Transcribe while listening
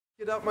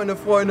Geht ab, meine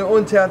Freunde,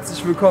 und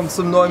herzlich willkommen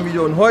zum neuen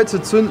Video. Und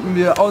heute zünden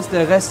wir aus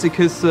der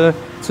Restekiste,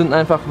 zünden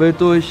einfach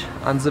wild durch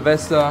an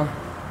Silvester.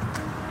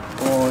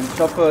 Und ich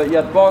hoffe, ihr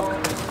habt Bock,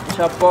 ich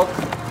hab Bock.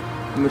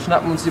 Und wir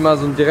schnappen uns hier mal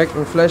so einen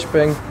direkten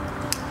Flashbang.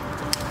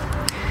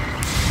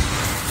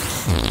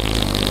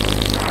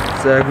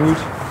 Sehr gut.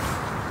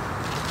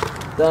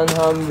 Dann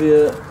haben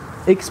wir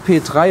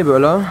XP3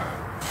 Böller.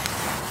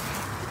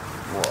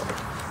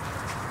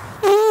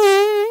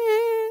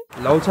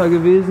 Lauter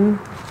gewesen.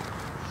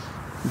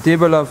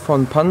 D-Böller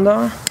von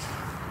Panda.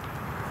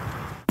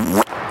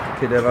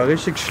 Okay, der war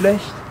richtig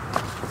schlecht.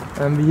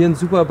 Dann haben wir hier einen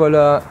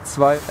Superböller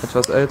 2,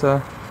 etwas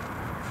älter.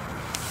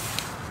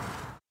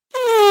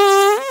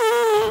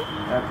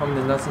 Ja komm,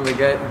 den lassen wir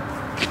gelten.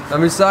 Dann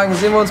würde ich sagen,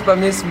 sehen wir uns beim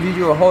nächsten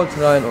Video. Haut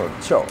rein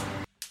und ciao.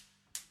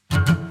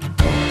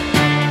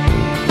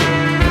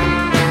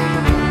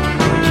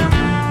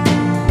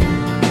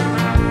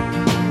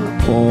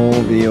 Oh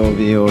weh, oh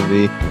weh, oh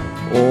weh.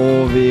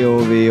 Oh weh,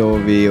 oh weh, oh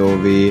weh,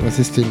 oh weh. Was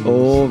ist denn?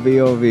 Oh weh,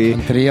 oh weh.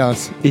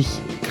 Andreas.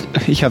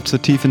 Ich habe zu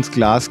tief ins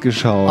Glas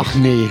geschaut. Ach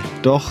nee.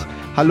 Doch.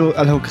 Hallo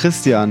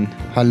Christian.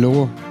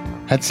 Hallo.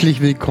 Herzlich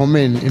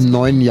willkommen im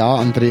neuen Jahr,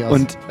 Andreas.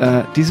 Und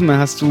diesmal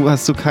hast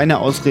du keine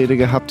Ausrede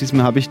gehabt.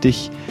 Diesmal habe ich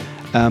dich...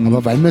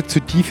 Aber weil man zu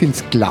tief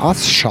ins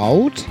Glas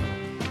schaut,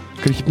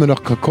 kriegt man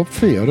doch keinen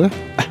Kopfweh, oder?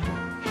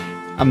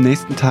 Am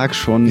nächsten Tag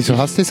schon. Wieso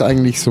hast du es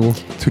eigentlich so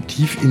zu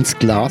tief ins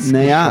Glas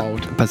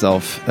geschaut? Pass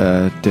auf,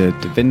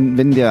 wenn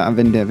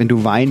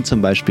du Wein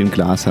zum Beispiel im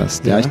Glas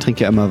hast, ja, ich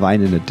trinke ja immer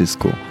Wein in der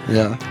Disco.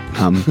 Ja.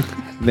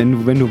 Wenn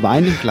du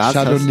Wein im Glas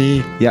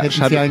Chardonnay.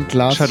 hast, ja, ein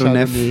Glas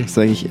Chardonnay,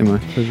 sage ich immer.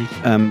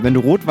 Wenn du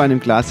Rotwein im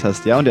Glas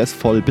hast, ja, und der ist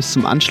voll bis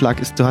zum Anschlag,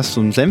 du hast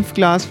so ein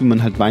Senfglas, wie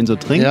man halt Wein so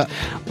trinkt, ja,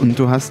 und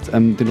du hast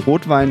den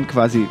Rotwein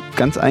quasi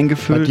ganz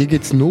eingefüllt. Bei dir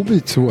geht's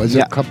nobel zu, also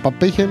ja, kein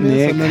Pappbecher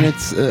mehr, sondern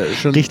jetzt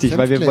schon richtig,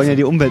 weil wir wollen ja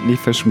die Umwelt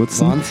nicht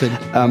verschmutzen.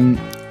 Wahnsinn.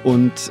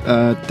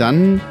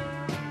 Dann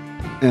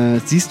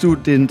siehst du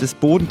den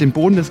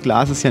Boden des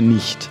Glases ja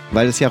nicht,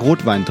 weil es ja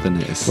Rotwein drin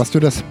ist. Was du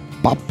das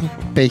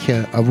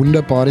Pappbecher, ein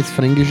wunderbares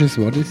fränkisches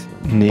Wort ist?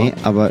 Nee,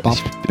 aber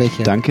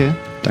danke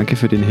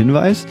für den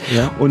Hinweis.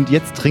 Ja. Und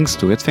jetzt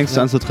trinkst du, jetzt fängst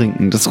du an zu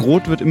trinken. Das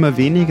Rot wird immer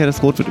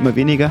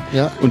weniger,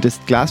 ja, und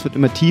das Glas wird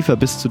immer tiefer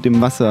bis zu dem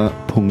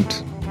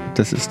Wasserpunkt.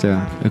 Das ist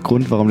der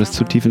Grund, warum das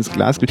zu tief ins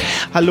Glas geht.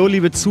 Hallo,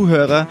 liebe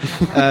Zuhörer.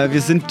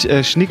 Wir sind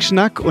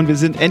Schnickschnack und wir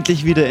sind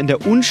endlich wieder in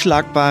der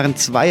unschlagbaren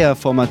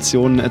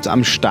Zweierformation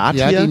am Start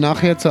hier. Ja, die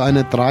nachher zu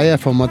einer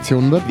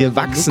Dreierformation wird. Wir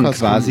wachsen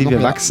quasi,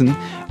 wir wachsen.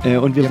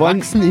 Und wir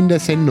wachsen in der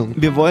Sendung.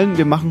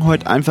 Wir machen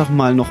heute einfach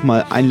mal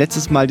ein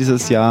letztes Mal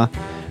dieses Jahr,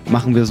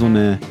 machen wir so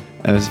eine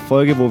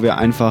Folge, wo wir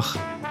einfach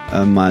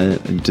mal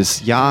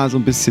das Jahr so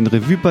ein bisschen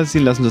Revue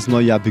passieren lassen, das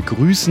neue Jahr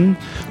begrüßen.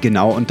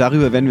 Genau, und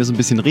darüber werden wir so ein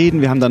bisschen reden.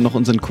 Wir haben dann noch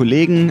unseren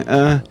Kollegen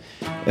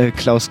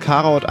Klaus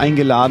Karaut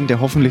eingeladen, der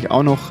hoffentlich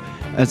auch noch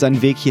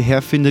seinen Weg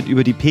hierher findet.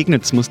 Über die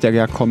Pegnitz muss der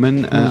ja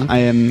kommen.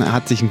 Er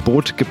hat sich ein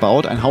Boot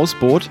gebaut, ein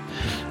Hausboot,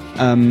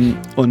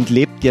 und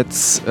lebt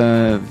jetzt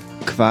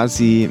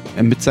quasi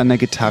mit seiner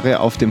Gitarre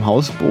auf dem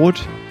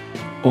Hausboot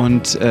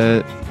und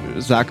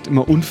sagt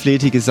immer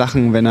unflätige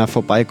Sachen, wenn er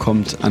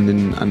vorbeikommt an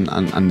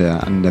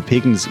der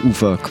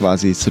Pegnitzufer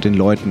quasi zu den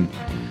Leuten.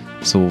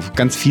 So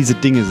ganz fiese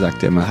Dinge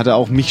sagt er immer. Hat er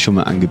auch mich schon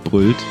mal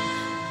angebrüllt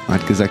und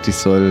hat gesagt, ich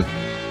soll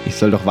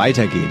doch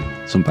weitergehen,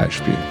 zum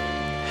Beispiel.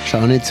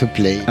 Schau nicht zu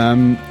Play.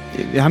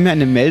 Wir haben ja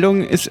eine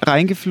Meldung, ist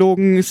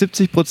reingeflogen,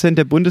 70%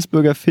 der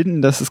Bundesbürger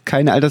finden, dass es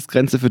keine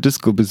Altersgrenze für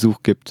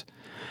Disco-Besuch gibt.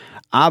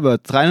 Aber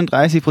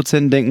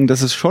 33% denken,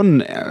 dass es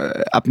schon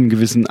ab einem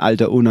gewissen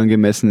Alter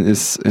unangemessen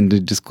ist, in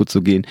die Disco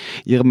zu gehen.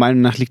 Ihrer Meinung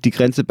nach liegt die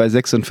Grenze bei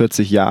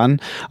 46 Jahren.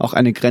 Auch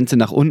eine Grenze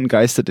nach unten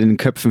geistert in den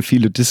Köpfen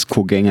viele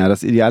Disco-Gänger.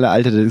 Das ideale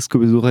Alter der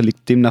Disco-Besucher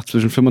liegt demnach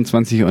zwischen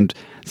 25 und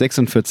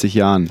 46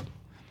 Jahren.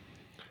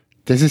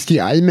 Das ist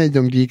die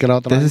Eilmeldung, die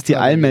gerade Das ist die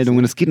Eilmeldung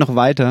und es geht noch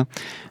weiter.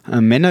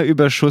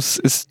 Männerüberschuss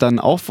ist dann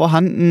auch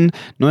vorhanden.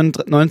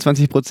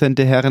 29%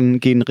 der Herren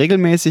gehen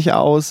regelmäßig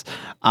aus,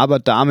 aber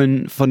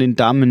von den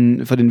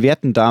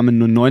werten Damen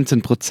nur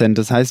 19%.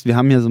 Das heißt, wir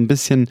haben hier so ein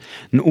bisschen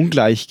ein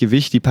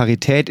Ungleichgewicht. Die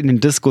Parität in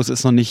den Diskos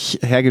ist noch nicht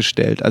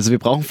hergestellt. Also wir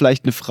brauchen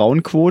vielleicht eine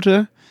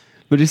Frauenquote,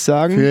 würde ich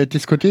sagen. Für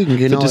Diskotheken,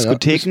 genau. Für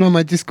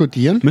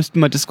Diskotheken. Müssten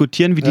wir mal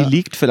diskutieren. Wie die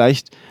liegt.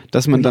 Vielleicht,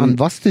 dass man dann... An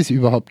was das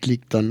überhaupt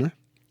liegt dann, ne?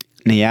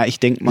 Naja, ich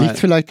denke mal... Liegt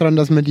vielleicht daran,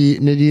 dass man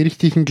nicht die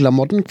richtigen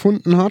Klamotten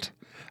gefunden hat?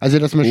 Also,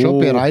 dass man schon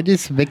bereit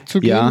ist,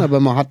 wegzugehen, ja, aber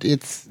man hat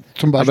jetzt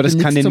zum Beispiel. Aber das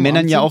kann den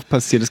Männern ja auch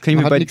passieren. Das kann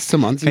ich mir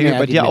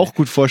bei dir auch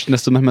gut vorstellen,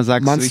 dass du manchmal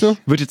sagst, ich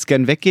würde jetzt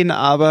gern weggehen,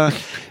 aber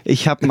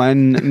ich habe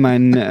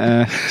meine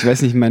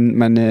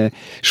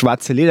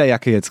schwarze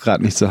Lederjacke jetzt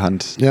gerade nicht zur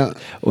Hand. Ja.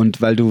 Und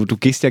weil du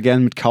gehst ja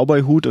gern mit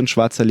Cowboy-Hut und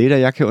schwarzer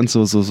Lederjacke und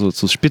so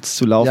spitz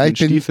zu laufen in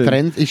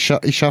Stiefeln. Ich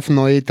schaffe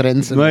neue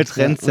Trends. Neue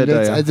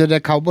Trendsetter, ja. Also der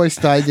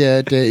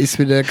Cowboy-Style, der ist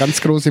wieder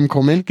ganz groß im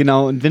Kommen.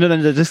 Genau, und wenn du dann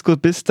in der Disco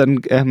bist,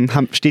 dann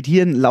steht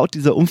hier laut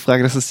dieser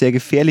Umfrage, dass es sehr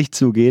gefährlich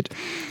zugeht.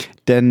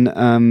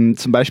 Denn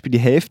zum Beispiel die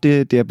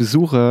Hälfte der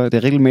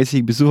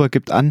regelmäßigen Besucher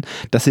gibt an,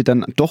 dass sie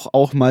dann doch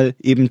auch mal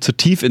eben zu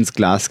tief ins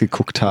Glas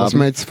geguckt haben. Was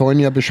wir jetzt vorhin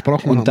ja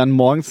besprochen haben. Und dann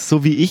morgens,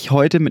 so wie ich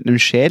heute, mit einem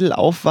Schädel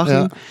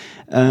aufwachen.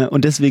 Ja.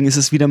 Und deswegen ist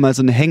es wieder mal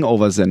so eine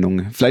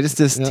Hangover-Sendung. Vielleicht ist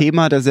das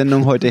Thema der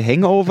Sendung heute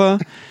Hangover.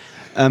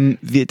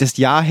 Das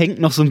Jahr hängt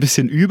noch so ein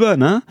bisschen über.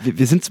 Ne?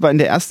 Wir sind zwar in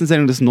der ersten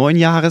Sendung des neuen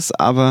Jahres,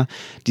 aber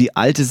die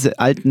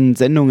alten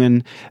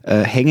Sendungen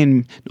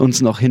hängen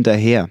uns noch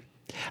hinterher.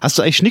 Hast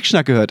du eigentlich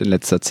Schnickschnack gehört in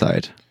letzter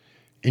Zeit?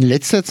 In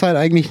letzter Zeit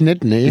eigentlich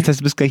nicht, nee. Das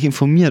heißt, du bist gar nicht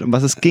informiert, um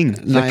was es ging.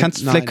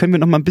 Vielleicht können wir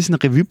noch mal ein bisschen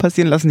Revue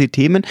passieren lassen, die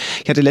Themen.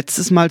 Ich hatte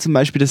letztes Mal zum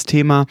Beispiel das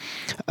Thema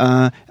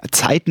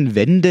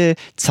Zeitenwende,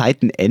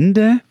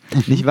 Zeitenende,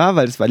 nicht wahr?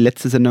 Weil das war die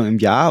letzte Sendung im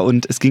Jahr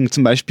und es ging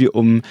zum Beispiel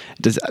um,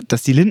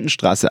 dass die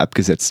Lindenstraße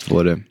abgesetzt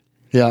wurde.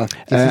 Ja,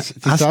 das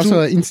war so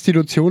eine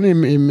Institution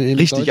im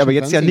richtig, aber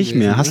jetzt ja nicht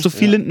mehr. Hast du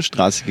viel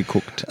Lindenstraße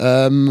geguckt?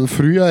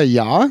 Früher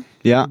ja,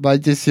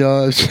 weil es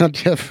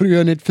hat ja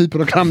früher nicht viel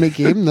Programme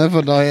gegeben, ne?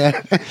 Von daher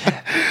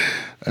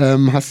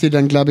hast du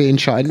dann, glaube ich,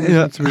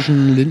 entscheiden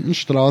zwischen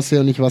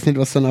Lindenstraße und ich weiß nicht,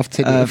 was dann auf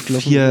ZDF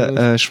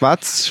gelaufen ist.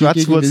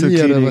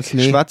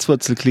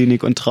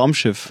 Schwarzwurzelklinik und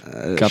Traumschiff.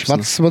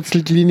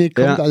 Schwarzwurzelklinik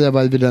kommt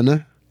alleweil wieder,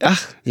 ne? Ach,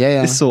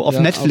 ist so, auf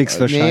Netflix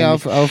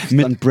wahrscheinlich.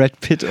 Mit Brad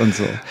Pitt und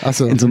so. Ach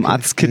so, in so einem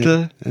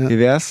Arztkittel. Ja. Wie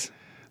wär's?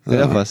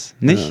 Wäre doch was.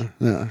 Nicht?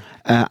 Ja.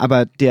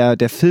 Aber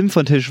der Film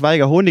von Till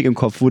Schweiger, Honig im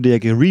Kopf, wurde ja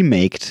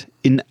geremaked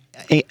in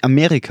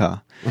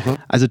Amerika. Aha.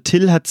 Also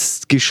Till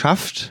hat's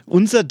geschafft.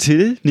 Unser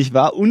Till, nicht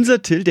wahr?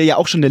 Unser Till, der ja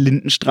auch schon in der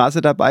Lindenstraße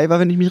dabei war,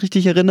 wenn ich mich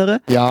richtig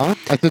erinnere. Ja,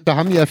 also da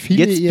haben ja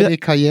viele ihre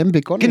Karrieren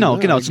begonnen. Genau,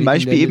 zum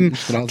Beispiel eben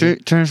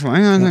Till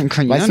Schweiger.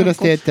 Weißt du, dass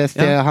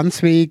der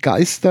Hans-W.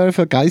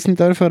 Geisdörfer,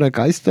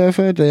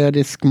 der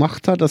das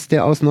gemacht hat, dass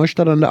der aus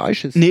Neustadt an der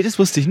Aisch ist? Nee, das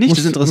wusste ich nicht. Das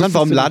ist interessant.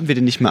 Warum laden wir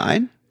den nicht mehr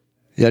ein?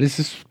 Ja, das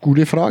ist eine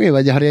gute Frage,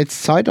 weil der hat ja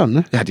jetzt Zeit an,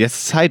 ne? Der hat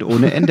jetzt Zeit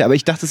ohne Ende, aber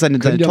ich dachte, seine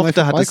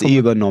Tochter hat das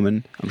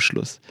übernommen am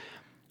Schluss.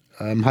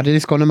 Hat er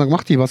das gar nicht mehr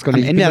gemacht? Ich weiß gar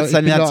nicht. Am Ende hat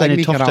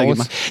seine Tochter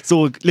gemacht.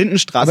 So,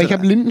 Lindenstraße. Aber ich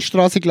habe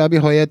Lindenstraße, glaube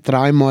ich, heuer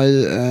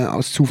 3-mal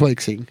aus Zufall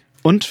gesehen.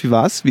 Und, wie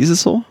war's? Wie ist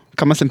es so?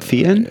 Kann man es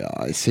empfehlen?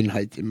 Ja, es sind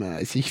halt immer,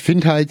 also ich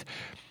finde halt,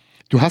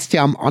 du hast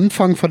ja am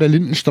Anfang von der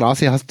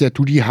Lindenstraße, hast ja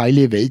du die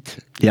heile Welt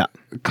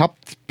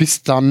gehabt,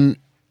 bis dann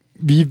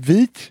wie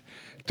wild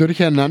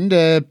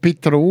durcheinander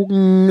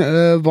betrogen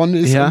worden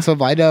ist und so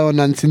weiter und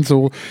dann sind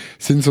so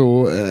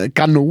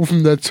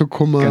Ganoven dazu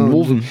gekommen.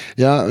 Ganoven?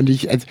 Und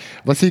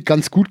was ich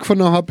ganz gut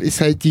gefunden habe,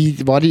 ist halt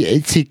war die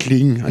Elsie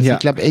Kling. Also ich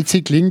glaube,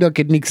 Elsie Kling, da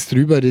geht nichts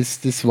drüber.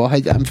 Das war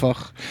halt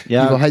einfach, die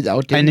war halt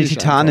authentisch. Eine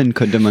Titanin, einfach.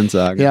 Könnte man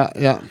sagen. Ja.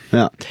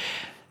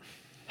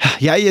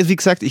 Ja, wie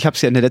gesagt, ich habe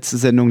es ja in der letzten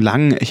Sendung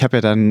ich habe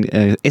ja dann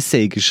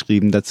Essay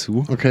geschrieben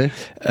dazu. Okay.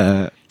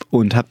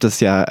 Und habe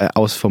das ja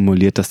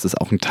ausformuliert, dass das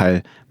auch ein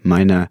Teil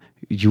meiner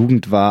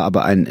Jugend war,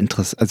 aber ein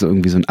Interesse, also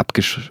irgendwie so ein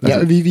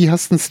wie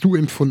hast denn du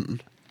empfunden?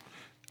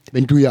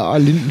 Wenn du ja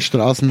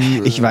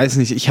Lindenstraßen... Ich weiß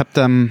nicht,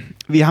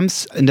 wir haben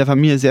es in der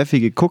Familie sehr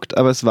viel geguckt,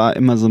 aber es war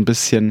immer so ein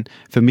bisschen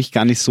für mich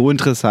gar nicht so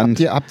interessant.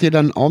 Habt ihr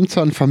dann abends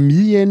an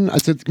Familien,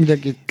 also mit der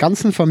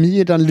ganzen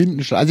Familie dann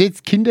Lindenstraße? Also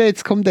jetzt Kinder,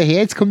 jetzt kommt der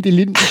her, jetzt kommt die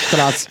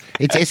Lindenstraße.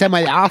 Jetzt ist er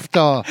mal auf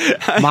da,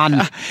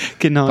 Mann.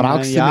 Genau.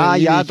 Brauchst du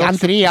nicht,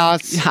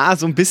 Andreas. Ja,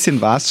 so ein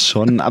bisschen war es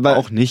schon, aber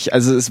auch nicht.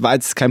 Also es war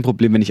jetzt kein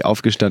Problem, wenn ich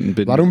aufgestanden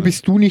bin. Warum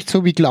bist du nicht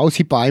so wie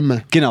Klausi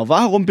Beimer? Genau,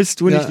 warum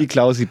bist du nicht wie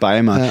Klausi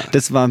Beimer? Ja.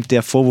 Das war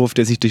der Vorwurf,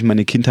 der sich durch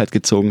meine Kindheit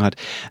gezogen hat.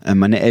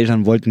 Meine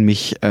Eltern wollten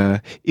mich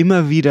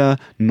immer wieder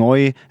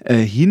neu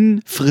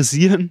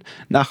hinfrisieren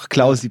nach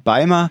Klausi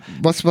Beimer.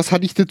 Was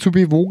hat dich dazu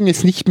bewogen,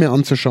 es nicht mehr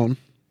anzuschauen?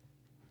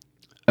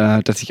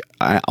 Dass ich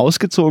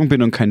ausgezogen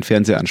bin und keinen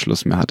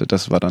Fernsehanschluss mehr hatte.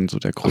 Das war dann so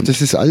der Grund. Ach,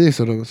 das ist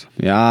alles, oder was?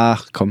 Ja,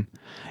 komm.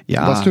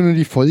 Ja. Warst du nur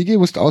die Folge,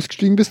 wo du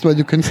ausgestiegen bist? Weil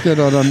du könntest ja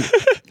da dann...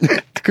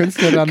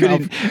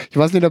 ich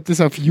weiß nicht, ob das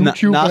auf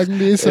YouTube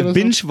irgendwie ist oder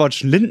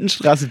Binge-Watchen,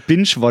 Lindenstraße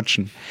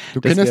Binge-Watchen.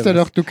 Du kennst ja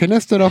doch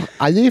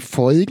alle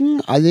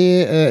Folgen,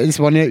 es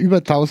waren ja über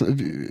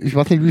 1000, ich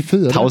weiß nicht wie viel,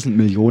 oder? 1000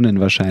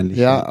 Millionen wahrscheinlich.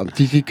 Ja,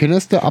 die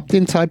könntest du ab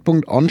dem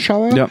Zeitpunkt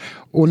anschauen. Ja.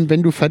 Und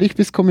wenn du fertig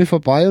bist, komme ich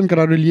vorbei und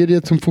gratuliere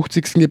dir zum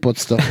 50.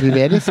 Geburtstag. Wie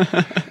wäre das? Das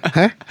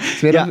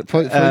wäre dann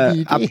voll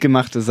die Idee.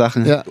 Abgemachte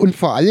Sachen. Ja, und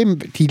vor allem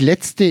die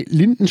letzte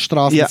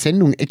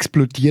Lindenstraßen-Sendung,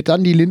 explodiert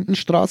dann die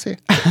Lindenstraße?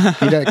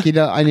 Geht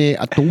da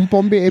eine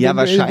Atombombe eventuell ja,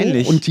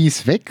 wahrscheinlich. Und die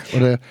ist weg?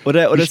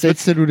 Oder wie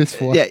stellst du das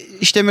vor? Ja,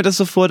 ich stelle mir das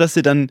so vor, dass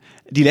sie dann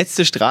die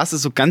letzte Straße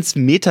so ganz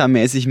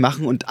metamäßig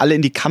machen und alle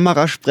in die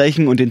Kamera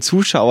sprechen und den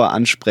Zuschauer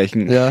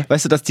ansprechen. Ja.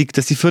 Weißt du, dass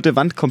die vierte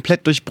Wand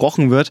komplett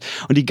durchbrochen wird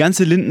und die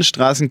ganze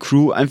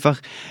Lindenstraßen-Crew einfach,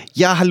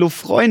 ja, hallo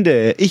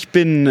Freunde, ich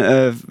bin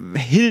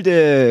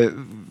Hilde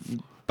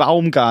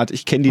Baumgart,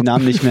 ich kenne die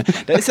Namen nicht mehr.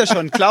 Da ist er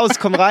schon, Klaus,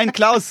 komm rein,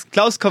 Klaus,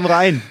 komm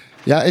rein.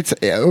 Ja, jetzt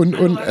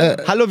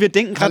hallo, wir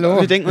denken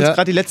uns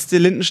gerade die letzte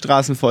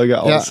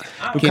Lindenstraßen-Folge aus.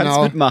 Du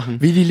kannst mitmachen.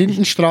 Wie die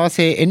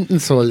Lindenstraße enden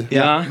soll.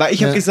 Ja, weil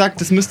ich habe gesagt,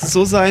 das müsste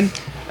so sein,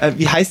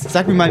 wie heißt,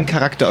 sag mir mal einen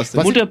Charakter aus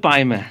der Mutter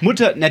Beimer.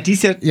 Die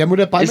ist ja... Ja,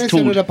 Mutter Beimer ist ja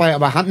tot. nur dabei,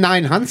 aber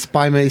Hans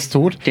Beimer ist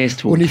tot. Der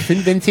ist tot. Und ich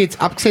finde, wenn sie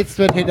jetzt abgesetzt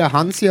wird, hätte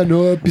Hans ja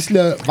nur ein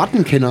bisschen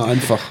warten können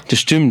einfach. Das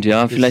stimmt,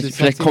 ja.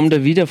 Vielleicht kommt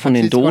er wieder von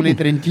den Toten. Toten.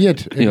 Nicht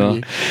rentiert. Ja.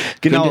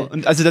 Genau,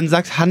 und also dann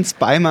sagt Hans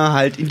Beimer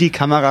halt in die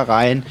Kamera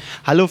rein,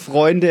 hallo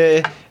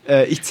Freunde,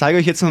 ich zeige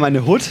euch jetzt mal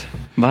meine Hut.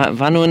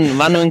 War nur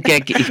ein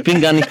Gag. Ich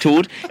bin gar nicht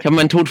tot. Ich habe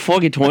meinen Tod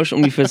vorgetäuscht,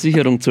 um die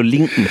Versicherung zu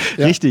linken.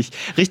 Ja. Richtig.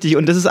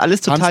 Und das ist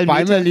alles total... Hans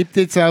Beimer lebt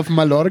jetzt auf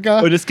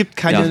Mallorca. Und es gibt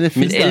keine...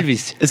 mit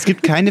Elvis. Es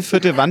gibt keine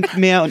vierte Wand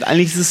mehr und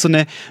eigentlich ist es so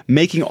eine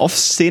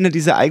Making-of-Szene, die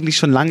sie eigentlich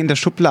schon lange in der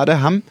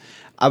Schublade haben.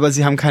 Aber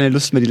sie haben keine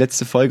Lust mehr, die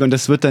letzte Folge. Und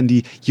das wird dann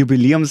die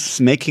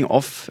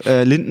Jubiläums-Making-of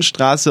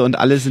Lindenstraße und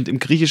alle sind im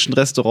griechischen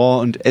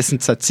Restaurant und essen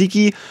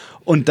Tzatziki.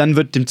 Und dann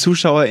wird dem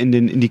Zuschauer in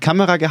die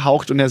Kamera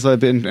gehaucht und er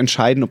soll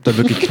entscheiden, ob da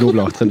wirklich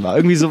Knoblauch drin war.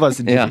 Irgendwie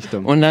sowas in die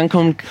Richtung. Und dann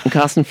kommt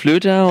Carsten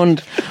Flöter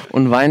und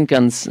weint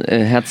ganz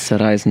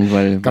herzzerreißend,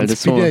 weil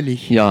das so...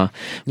 bitterlich. Ja,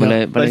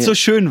 weil es so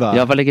schön war.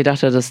 Ja, weil er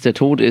gedacht hat, dass der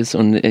tot ist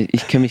und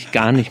ich kenne mich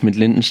gar nicht mit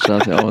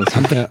Lindenstraße aus.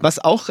 Was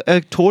auch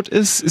tot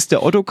ist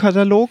der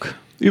Otto-Katalog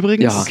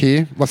übrigens. Ja.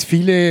 Okay, was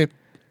viele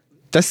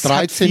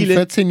 13-,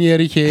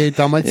 14-Jährige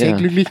damals sehr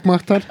glücklich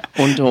gemacht hat.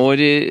 Und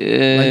heute,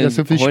 weil da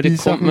so viele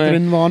Spielsachen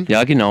drin waren.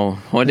 Ja, genau.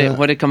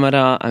 Heute kann man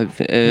da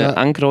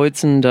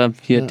ankreuzen, da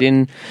hier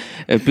den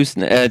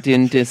Büsten,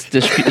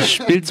 das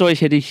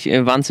Spielzeug hätte ich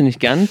wahnsinnig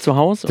gern zu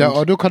Hause. Der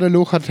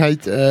Autokatalog hat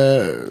halt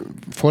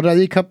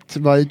Vorteile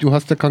gehabt, weil du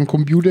hast da kein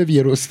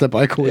Computervirus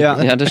dabei geholt.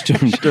 Ja, das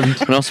stimmt.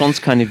 Und auch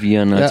sonst keine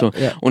Viren. Also.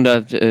 Ja. Und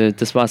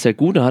das war sehr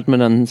gut. Da hat man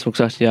dann so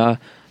gesagt, ja,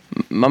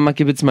 Mama,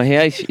 gib jetzt mal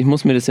her, ich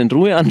muss mir das in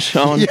Ruhe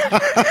anschauen. Ja.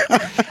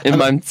 In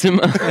meinem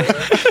Zimmer.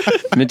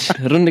 Mit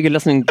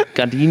runtergelassenen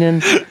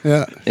Gardinen.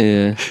 Ja.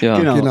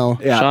 Genau.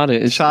 Ja. Schade.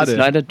 Ist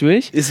leider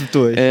durch. Ist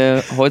durch.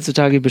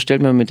 Heutzutage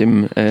bestellt man mit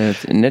dem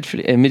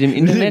mit dem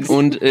Internet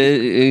und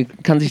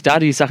kann sich da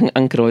die Sachen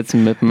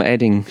ankreuzen mit dem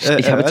Adding.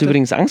 Ich habe jetzt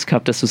übrigens Angst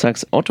gehabt, dass du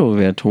sagst, Otto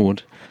wäre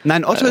tot.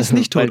 Nein, Otto ist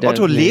nicht tot.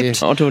 Otto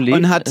lebt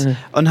und hat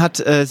synchron,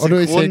 Otto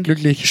ist sehr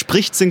glücklich.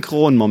 Spricht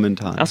synchron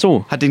momentan. Ach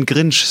so. Hat den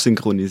Grinch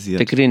synchronisiert.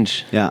 Der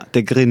Grinch. Ja,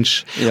 der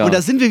Grinch. Ja. Und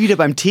da sind wir wieder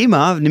beim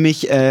Thema,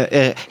 nämlich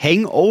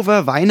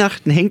Hangover,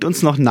 Weihnachten hängt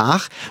uns noch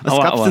nach. Was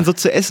gab es denn so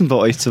zu essen bei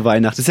euch zu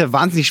Weihnachten? Das ist ja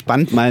wahnsinnig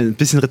spannend, mal ein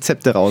bisschen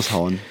Rezepte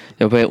raushauen.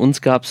 Ja, bei uns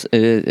gab es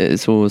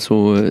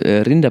so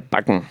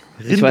Rinderbacken.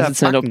 Ich weiß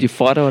jetzt nicht, ob die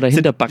Vorder- oder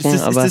Hinterbacken,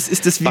 aber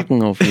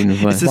Backen auf jeden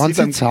Fall. Waren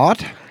sie zart?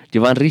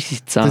 Die waren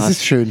richtig zart. Das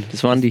ist schön.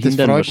 Das waren die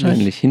Hintern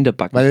wahrscheinlich,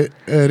 Hinterbacken. Weil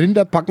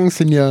Rinderbacken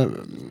sind ja...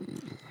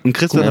 Und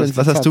Chris,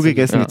 was hast du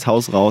gegessen? Jetzt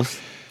Haus raus.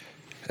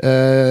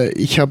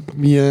 Ich habe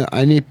mir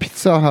eine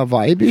Pizza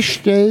Hawaii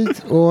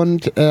bestellt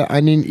und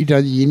einen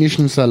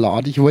italienischen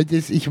Salat. Ich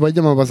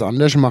wollte mal was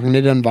anderes machen,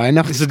 nicht an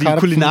Weihnachtskarpfen. So die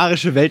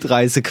kulinarische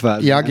Weltreise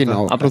quasi. Ja,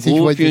 genau. Aber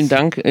vielen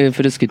Dank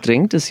für das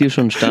Getränk, das hier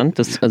schon stand.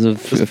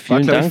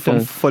 Vielen Dank.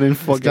 Von den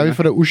das glaube ich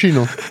von der Uschi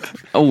noch.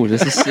 Oh,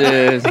 das ist...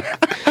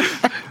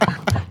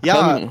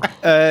 ja,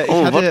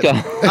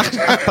 Wodka. Ach,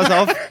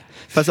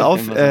 pass auf,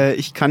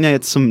 ich kann ja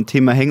jetzt zum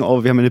Thema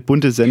Hangover, wir haben eine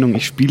bunte Sendung,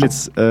 ich spiele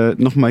jetzt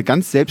nochmal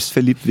ganz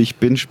selbstverliebt, wie ich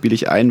bin, spiele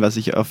ich ein, was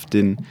ich auf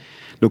den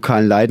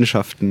lokalen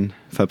Leidenschaften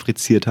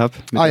fabriziert habe,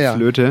 mit der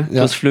Flöte. Du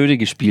hast Flöte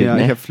gespielt, ja,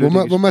 ne? Ich habe Flöte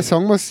gespielt. Wo man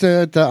sagen muss,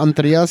 der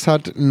Andreas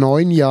hat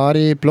 9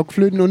 Jahre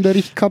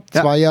Blockflötenunterricht gehabt,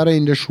 2 Jahre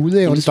in der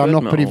Schule und dann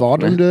noch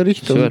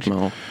Privatunterricht. Das hört man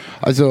auch.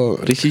 Also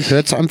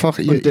hört es einfach,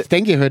 ich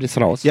denke, hört es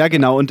raus. Ja,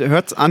 genau, und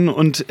hört es an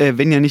und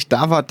wenn ihr nicht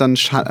da wart, dann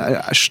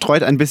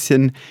streut ein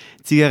bisschen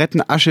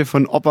Zigarettenasche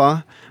von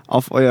Opa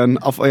auf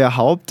euer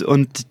Haupt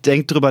und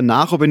denkt drüber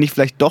nach, ob ihr nicht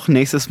vielleicht doch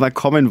nächstes Mal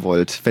kommen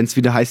wollt, wenn es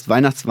wieder heißt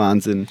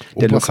Weihnachtswahnsinn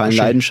der lokalen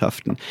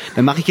Leidenschaften.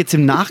 Dann mache ich jetzt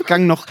im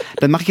Nachgang noch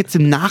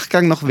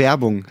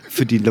Werbung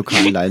für die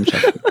lokalen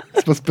Leidenschaften.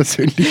 Das ist was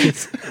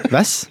Persönliches.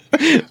 Was?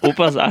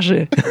 Opas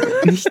Asche.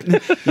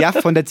 Ja,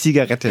 von der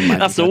Zigarette meine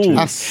ich. Ach so.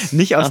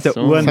 Nicht aus der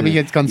Urne. Das habe ich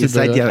jetzt ganz ihr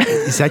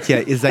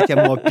seid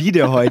ja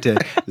morbide heute.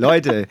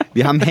 Leute,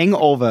 wir haben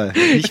Hangover,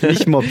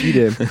 nicht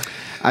morbide.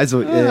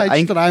 Also,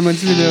 streimen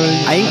uns wieder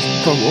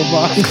vom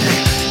Opa.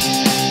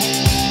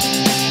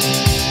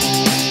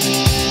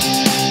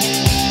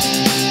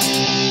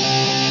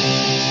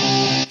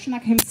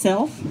 Schnack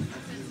himself,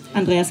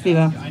 Andreas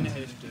Weber.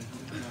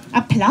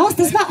 Applaus,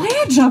 das war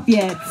euer Job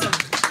jetzt.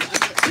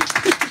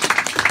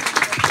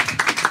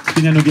 Ich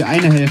bin ja nur die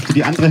eine Hälfte.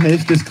 Die andere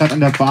Hälfte ist gerade an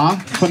der Bar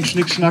von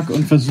Schnickschnack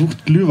und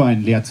versucht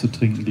Glühwein leer zu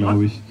trinken,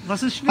 glaube ich.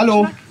 Was ist Schnickschnack?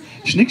 Hallo.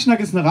 Schnickschnack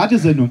ist eine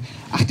Radiosendung.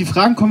 Ach, die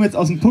Fragen kommen jetzt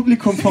aus dem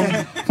Publikum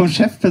vom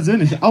Chef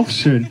persönlich. Auch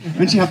schön.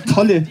 Mensch, ihr habt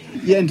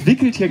ihr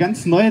entwickelt hier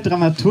ganz neue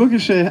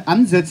dramaturgische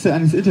Ansätze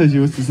eines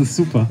Interviews. Das ist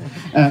super.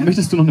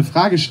 Möchtest du noch eine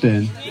Frage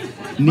stellen?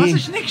 Nee. Was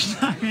ist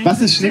Schnickschnack?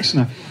 Was ist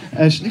Schnickschnack?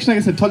 Schnickschnack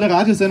ist eine tolle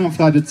Radiosendung auf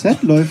Radio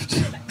Z, läuft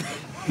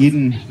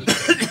jeden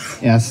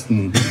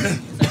ersten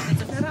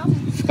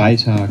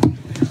Freitag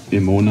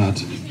im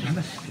Monat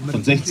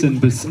von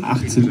 16 bis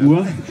 18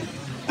 Uhr.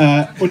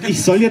 Und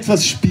ich soll jetzt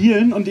was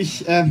spielen und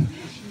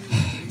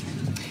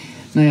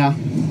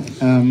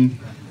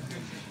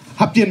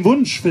habt ihr einen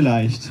Wunsch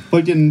vielleicht?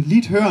 Wollt ihr ein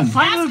Lied hören?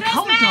 Final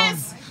Countdown.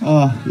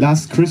 Oh,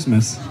 Last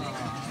Christmas.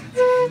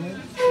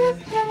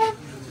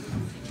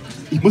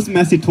 Ich muss mir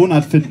erst die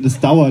Tonart finden, das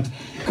dauert.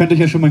 Könnt euch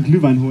ja schon mal einen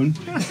Glühwein holen.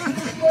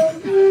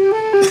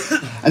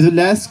 Also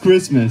Last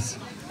Christmas.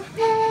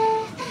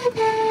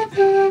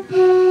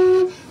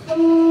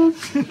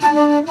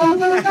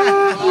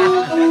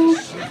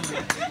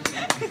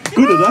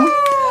 Gut, oder?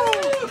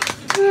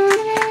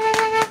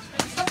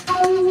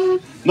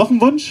 Noch ein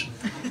Wunsch?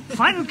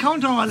 Final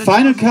Countdown, alle.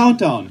 Final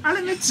Countdown.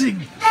 Alle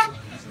mitsingen.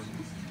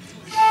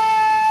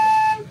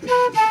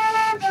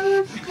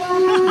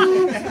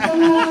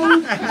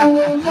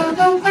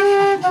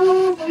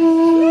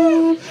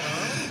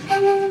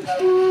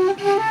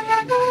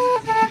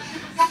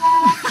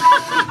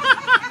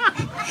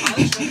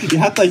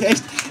 Ihr habt euch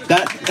echt...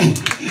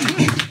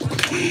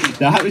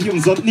 Da habe ich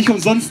nicht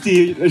umsonst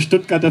die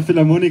Stuttgarter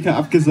Philharmoniker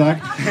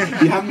abgesagt.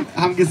 Die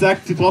haben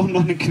gesagt, sie brauchen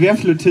noch einen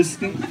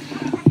Querflötisten.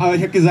 Aber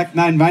ich habe gesagt,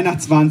 nein,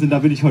 Weihnachtswahnsinn, da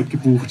bin ich heute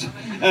gebucht.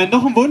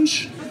 Noch ein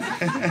Wunsch?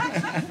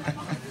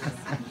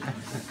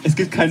 Es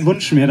gibt keinen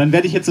Wunsch mehr. Dann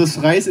werde ich jetzt was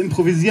Freies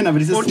improvisieren. Aber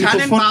dieses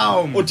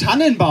Tannenbaum. Oh,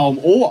 Tannenbaum.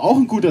 Oh, auch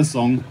ein guter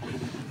Song.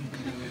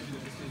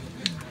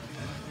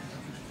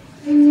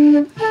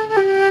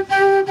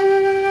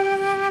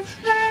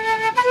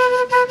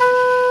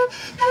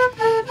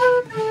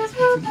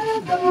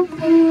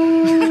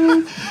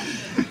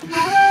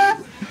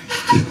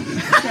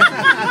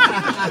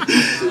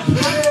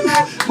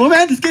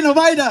 Moment, es geht noch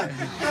weiter.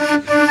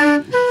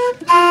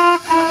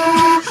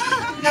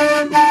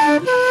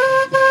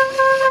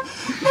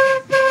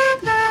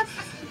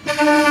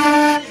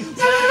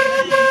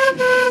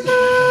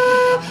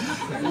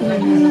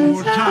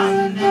 Oh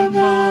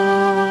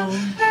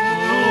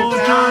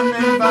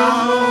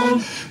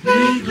Tannenbaum,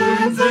 wie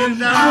grün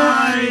sind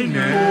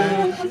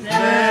deine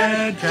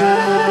Blätter.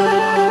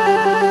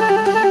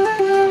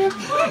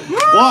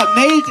 Oh,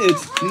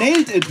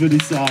 nailed it, würde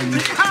ich sagen.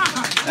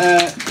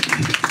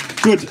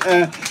 Gut,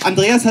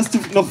 Andreas, hast du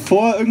noch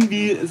vor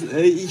irgendwie,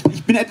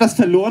 ich bin etwas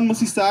verloren,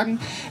 muss ich sagen.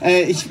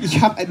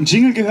 Ich habe einen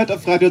Jingle gehört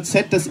auf Radio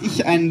Z, dass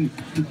ich ein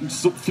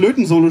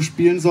Flötensolo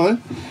spielen soll.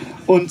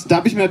 Und da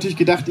habe ich mir natürlich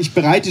gedacht, ich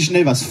bereite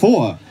schnell was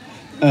vor.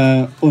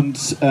 Dann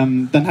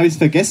habe ich es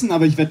vergessen,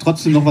 aber ich werde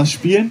trotzdem noch was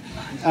spielen.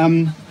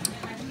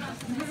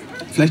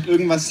 Vielleicht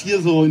irgendwas hier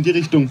so in die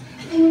Richtung.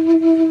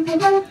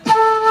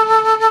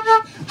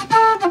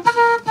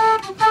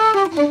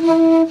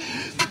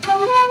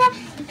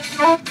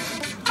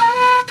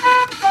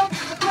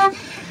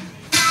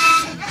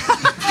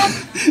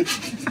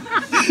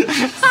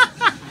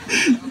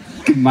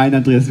 Gemein,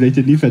 Andreas, werde ich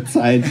dir nie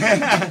verzeihen.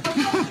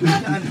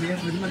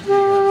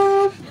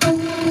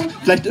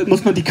 Vielleicht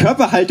muss man die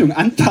Körperhaltung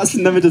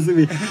anpassen, damit das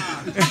irgendwie...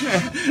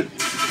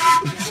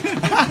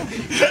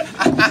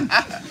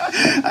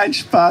 Ein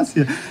Spaß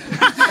hier.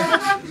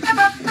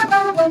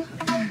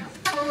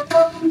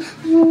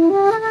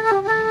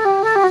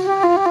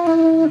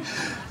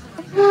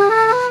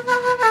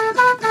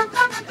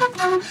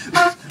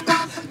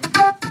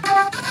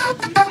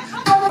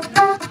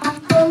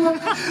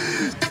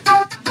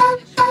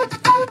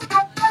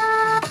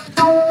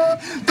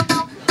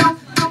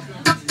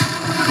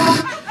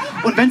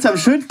 Und wenn es am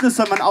schönsten ist,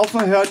 soll man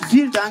aufhören.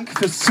 Vielen Dank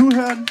fürs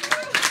Zuhören.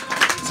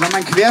 Das war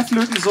mein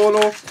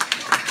Querflöten-Solo.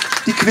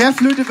 Die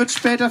Querflöte wird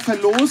später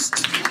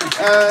verlost.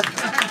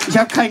 Ich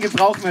habe keinen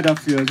Gebrauch mehr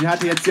dafür. Sie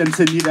hatte jetzt ihren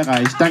Zenit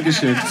erreicht.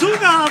 Dankeschön.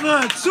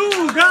 Zugabe,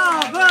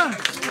 Zugabe,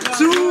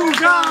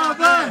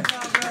 Zugabe,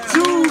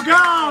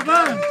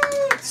 Zugabe,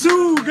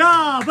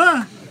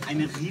 Zugabe.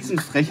 Eine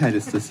Riesenfrechheit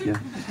ist das hier.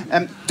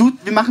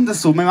 Wir machen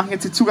das so. Wir machen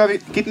jetzt die Zugabe.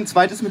 Geht ein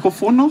zweites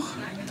Mikrofon noch?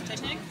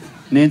 Technik?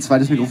 Nee, ein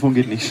zweites Mikrofon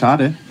geht nicht.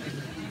 Schade.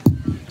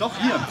 Doch,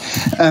 hier.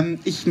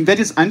 Ich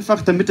werde jetzt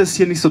einfach, damit das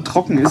hier nicht so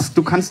trocken ist,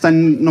 du kannst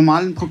deinen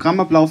normalen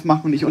Programmablauf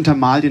machen und ich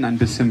untermal den ein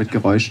bisschen mit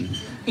Geräuschen.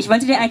 Ich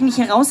wollte dir eigentlich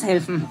hier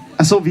raushelfen.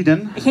 Ach so, wie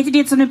denn? Ich hätte dir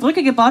jetzt so eine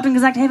Brücke gebaut und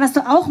gesagt, hey, was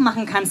du auch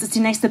machen kannst, ist die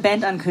nächste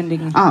Band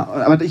ankündigen.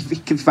 Ah, aber ich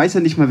weiß ja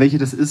nicht mal, welche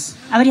das ist.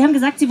 Aber die haben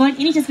gesagt, sie wollen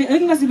eh nicht, dass wir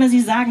irgendwas über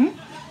sie sagen.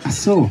 Ach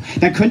so,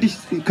 dann könnte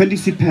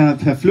ich sie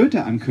per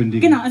Flöte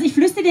ankündigen. Genau, also ich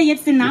flüstere dir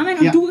jetzt den Namen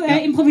und du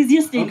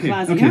improvisierst den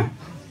quasi, okay. Ja?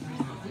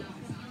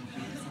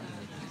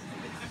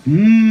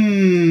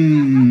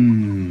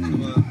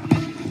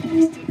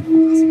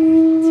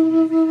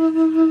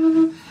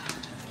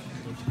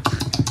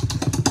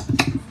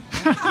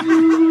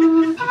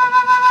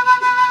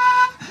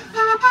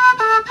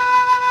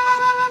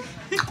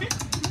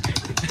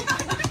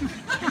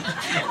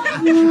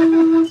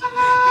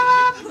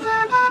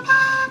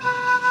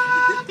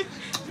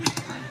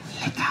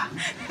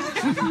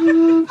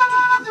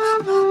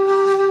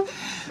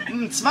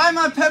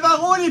 Zweimal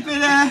Pepperoni, bitte!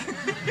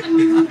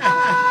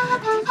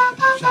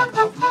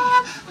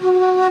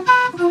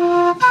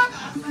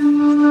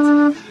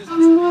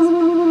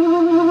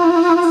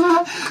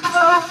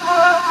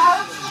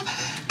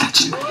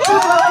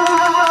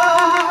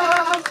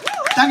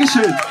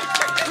 Dankeschön!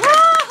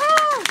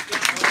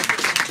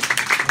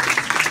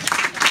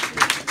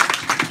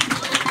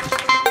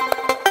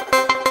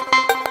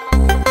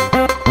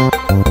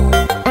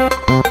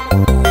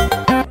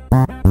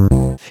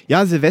 Ja,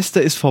 Ja,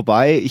 Silvester ist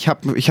vorbei. Ich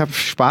hab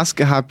Spaß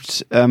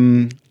gehabt.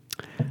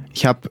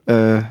 Ich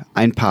habe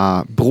ein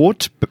paar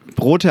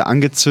Brote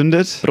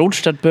angezündet. Brot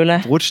statt Böller?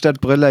 Brot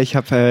statt Bröller. Ich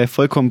habe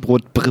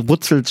Vollkornbrot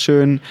brutzelt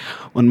schön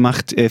und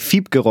macht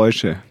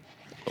Fiebgeräusche.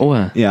 Oh.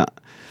 Ja.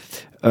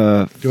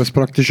 Du hast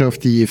praktisch auf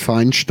die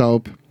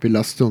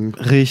Feinstaubbelastung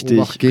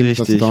richtig,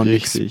 dass da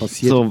nichts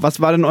passiert. So,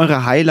 was waren denn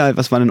eure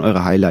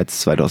Highlights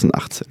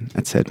 2018?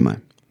 Erzählt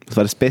mal. Was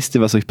war das Beste,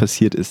 was euch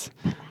passiert ist?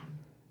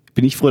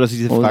 Bin ich froh, dass ich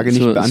diese Frage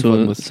nicht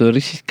beantworten muss. So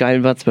richtig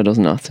geil war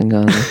 2018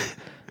 gar nicht.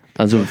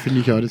 Also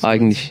finde ich auch, das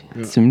eigentlich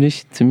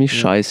ziemlich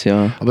scheiß,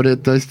 ja. Aber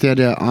da ist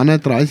der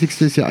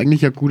 31. ist ja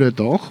eigentlich ein guter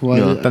Tag,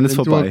 weil dann ist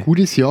wenn vorbei. du ein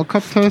gutes Jahr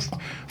gehabt hast,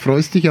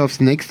 freust dich aufs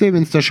nächste.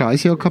 Wenn du ein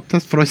scheiß Jahr gehabt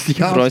hast, freust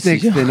dich auch aufs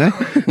nächste. Ne?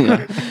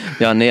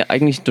 Ja, nee,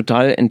 eigentlich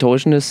total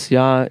enttäuschendes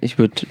Jahr. Ich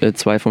würde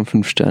 2 von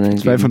 5 Sternen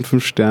geben. 2 von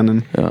 5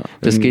 Sternen. Ja,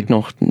 das geht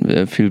noch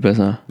viel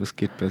besser. Das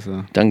geht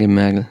besser. Danke,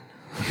 Merkel.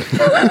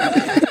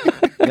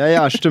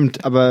 Ja,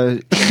 stimmt, aber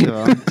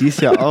die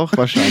ist ja auch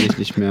wahrscheinlich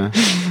nicht mehr.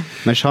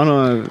 Mal schauen,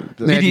 mal.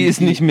 Die ist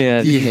nicht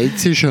mehr. Die hält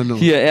sich schon noch.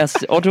 Hier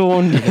erst Otto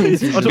und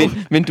Otto.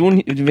 Wenn du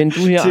hier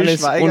Till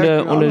alles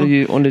Schweiger,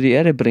 unter die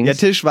Erde bringst. Ja,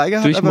 Till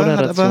Schweiger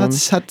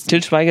hat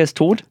Till Schweiger ist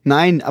tot?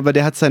 Nein, aber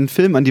der hat seinen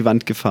Film an die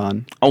Wand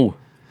gefahren. Oh.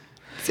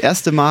 Das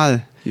erste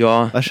Mal.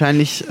 Ja.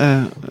 Wahrscheinlich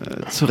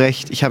zu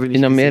Recht. Ich habe ihn nicht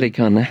in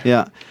Amerika, gesehen. Ne?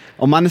 Ja.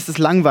 Oh Mann, ist das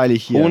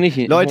langweilig hier.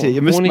 Leute,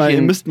 ihr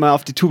müsst mal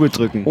auf die Tube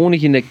drücken.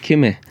 Honig in der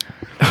Kimme.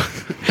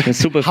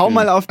 Super. Hau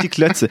mal auf die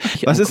Klötze.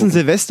 Was ist ein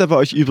Silvester bei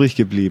euch übrig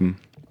geblieben?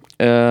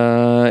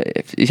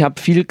 Ich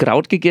habe viel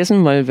Kraut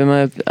gegessen, weil wenn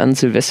man an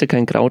Silvester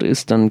kein Kraut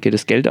isst, dann geht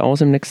das Geld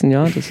aus im nächsten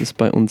Jahr. Das ist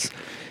bei uns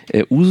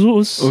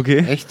Usus.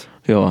 Okay. Echt?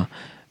 Ja.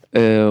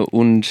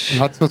 Und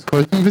hat's was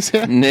geholfen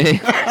bisher? Nee.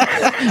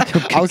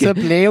 Außer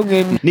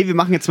Blähungen. Nee, wir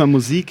machen jetzt mal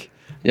Musik.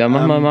 Ja,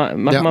 mach mal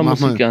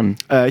Musik an.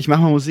 Ich mach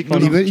mal Musik.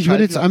 Ich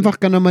würde jetzt einfach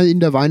gerne mal in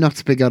der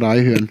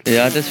Weihnachtsbäckerei hören.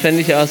 Ja, das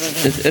fände ich auch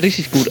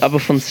richtig gut, aber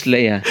von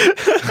Slayer.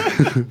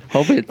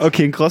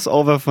 Okay, ein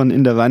Crossover von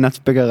In der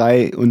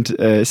Weihnachtsbäckerei und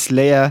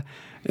Slayer,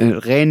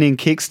 Raining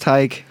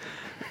Keksteig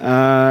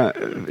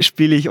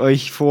spiele ich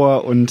euch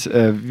vor und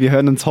wir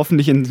hören uns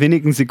hoffentlich in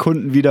wenigen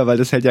Sekunden wieder, weil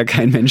das hält ja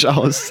kein Mensch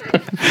aus.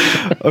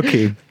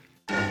 Okay.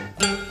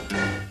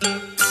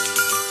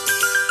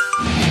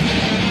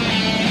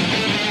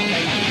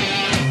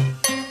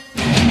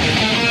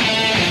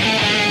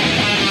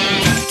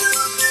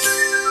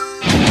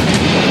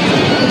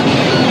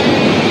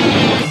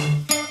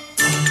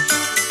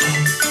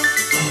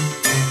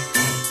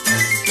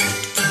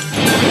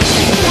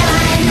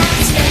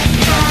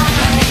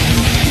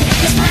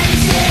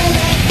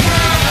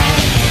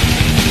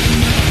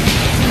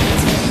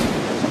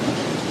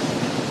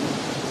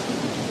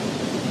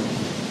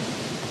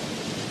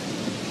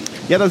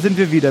 Ja, da sind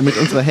wir wieder mit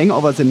unserer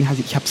Hangover-Sendung.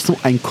 Ich habe so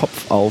einen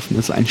Kopf auf,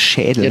 so einen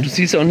Schädel. Ja, du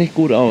siehst auch nicht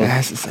gut aus. Ja,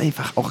 es ist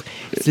einfach auch,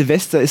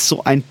 Silvester ist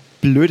so ein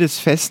blödes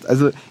Fest.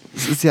 Also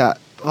es ist ja,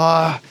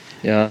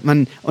 ja.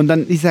 Und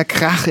dann dieser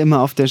Krach immer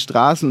auf der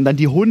Straße und dann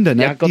die Hunde.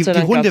 Ne? Ja, Gott sei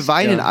Dank die Hunde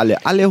weinen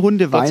alle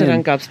Hunde weinen. Gott sei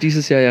Dank gab es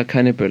dieses Jahr ja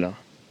keine Böller.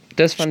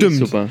 Das fand ich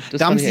super.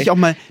 Das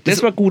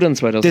war gut an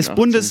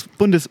 2018. Das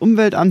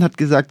Bundesumweltamt hat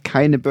gesagt,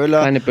 keine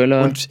Böller. Keine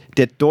Böller. Und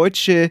der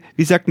deutsche,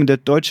 wie sagt man, der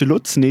deutsche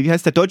Lutz? Nee, wie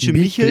heißt der deutsche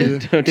Michel?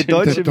 Der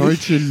deutsche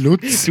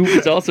Lutz. Du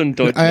bist auch so ein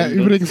deutscher Lutz.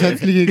 Übrigens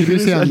herzliche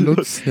Grüße an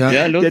Lutz.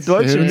 Ja, Lutz. Der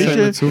deutsche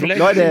Michel,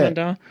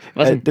 Leute,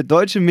 der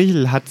deutsche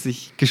Michel hat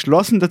sich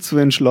geschlossen dazu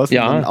entschlossen,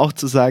 dann auch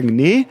zu sagen,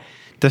 nee,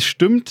 das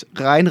stimmt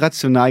rein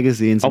rational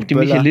gesehen. Auch die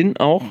Böller. Michelin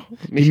auch?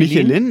 Die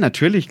Michelin,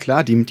 natürlich,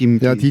 klar. Die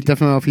darf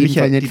man auf jeden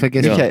Fall nicht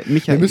vergessen.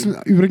 Wir müssen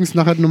übrigens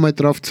nachher nochmal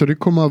drauf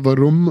zurückkommen,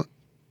 warum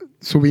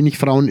so wenig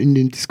Frauen in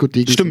den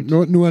Diskotheken sind.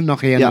 Nur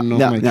nachher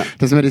nochmal. Ja.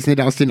 Dass wir das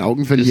nicht aus den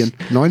Augen verlieren.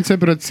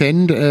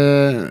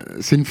 19%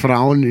 sind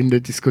Frauen in der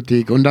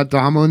Diskothek. Und da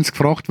haben wir uns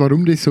gefragt,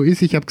 warum das so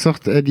ist. Ich habe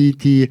gesagt,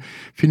 die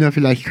finden ja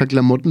vielleicht keine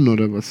Klamotten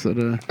oder was.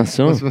 Oder ach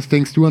so. Was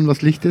denkst du, an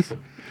was Licht ist?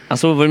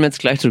 Achso, wollen wir jetzt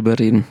gleich drüber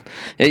reden.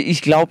 Ja,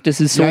 ich glaube, das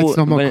ist so. Ja, jetzt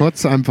nochmal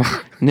kurz einfach.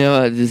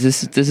 Ja, das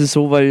ist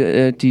so,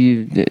 weil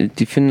die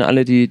finden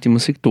alle die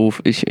Musik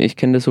doof. Ich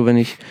kenne das so, wenn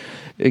ich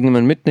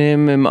irgendjemanden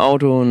mitnehme im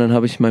Auto und dann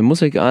habe ich meine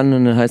Musik an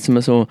und dann heißt es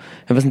immer so,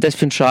 ja, was ist denn das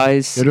für ein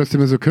Scheiß? Ja, du hast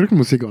immer so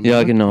Kirchenmusik an. Ja,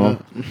 oder? Genau.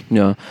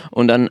 Ja.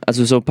 Und dann,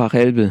 also so ein paar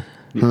Helbe.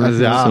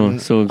 Also ja,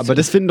 aber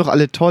das finden doch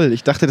alle toll.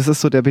 Ich dachte, das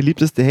ist so der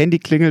beliebteste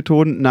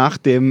Handyklingelton nach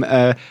dem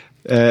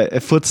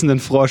furzenden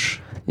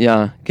Frosch.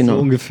 Ja, genau. So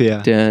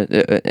ungefähr.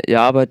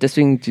 Ja, aber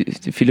deswegen,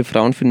 viele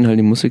Frauen finden halt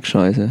die Musik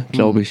scheiße,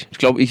 glaube ich.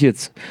 Glaube ich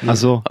jetzt. Ach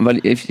so. Weil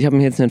ich habe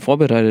mich jetzt nicht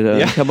vorbereitet.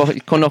 Ja.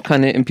 Ich konnte auch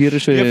keine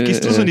empirische... Wie oft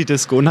gehst du so in die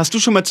Disco? Und hast du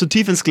schon mal zu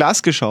tief ins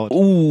Glas geschaut?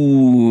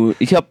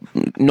 Ich habe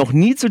noch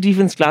nie zu tief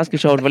ins Glas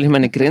geschaut, weil ich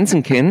meine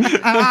Grenzen kenne.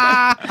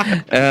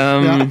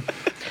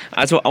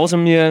 Also außer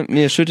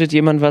mir schüttet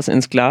jemand was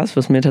ins Glas,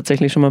 was mir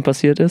tatsächlich schon mal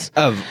passiert ist.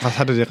 Was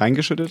hat er dir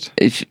reingeschüttet?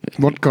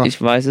 Wodka.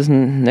 Ich weiß es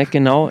nicht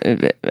genau.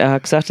 Er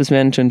hat gesagt, es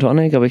wäre ein Gin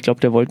Tonic, aber ich glaube,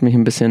 der wollte mich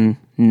ein bisschen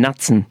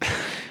natzen.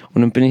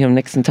 Und dann bin ich am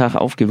nächsten Tag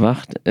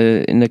aufgewacht.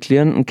 In der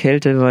klirrenden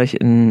Kälte war ich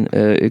in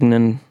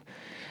irgendeinem...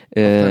 Auf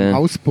einem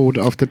Hausboot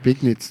auf der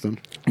Pegnitz dann.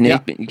 Nee,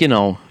 Ja.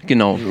 genau.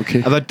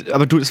 Okay. Aber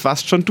es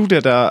warst schon du,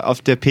 der da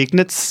auf der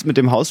Pegnitz mit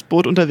dem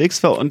Hausboot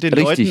unterwegs war und den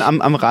Richtig.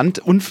 Leuten am Rand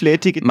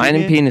unflätige Dinge...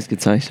 Meinen Penis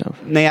gezeigt habe.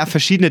 Naja,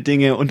 verschiedene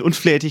Dinge und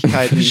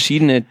Unflätigkeiten.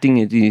 Verschiedene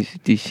Dinge, die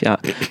ich, ja,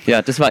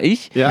 das war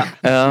ich. Ja.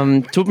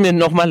 Tut mir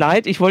nochmal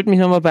leid, ich wollte mich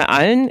nochmal bei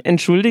allen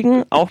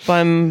entschuldigen, auch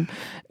beim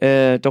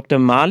Dr.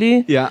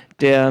 Mali, Ja.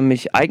 der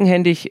mich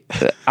eigenhändig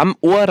am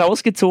Ohr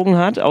rausgezogen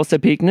hat aus der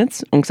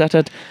Pegnitz und gesagt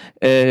hat,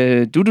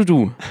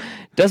 du,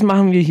 das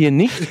machen wir hier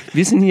nicht.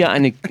 Wir sind hier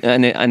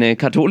eine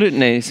katholische,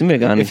 nee, sind wir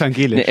gar nicht.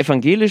 Evangelisch. Eine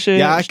evangelische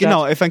Ja, Stadt,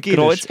 genau, evangelisch.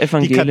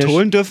 Kreuzevangelisch. Die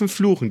Katholen dürfen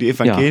fluchen, die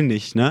Evangelien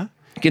nicht, ne?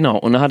 Genau,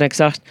 und dann hat er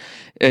gesagt,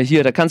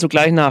 hier, da kannst du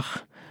gleich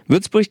nach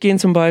Würzburg gehen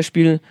zum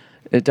Beispiel,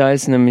 da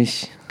ist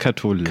nämlich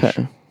Katholisch.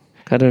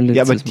 Katholizismus.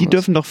 Ja, aber die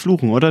dürfen doch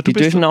fluchen, oder? Die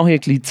dürfen auch ihr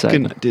Glied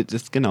zeigen.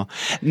 Genau.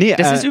 Nee,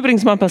 Das ist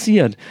übrigens mal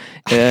passiert.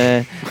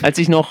 Als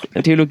ich noch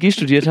Theologie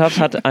studiert habe,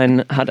 hat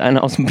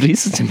einer aus dem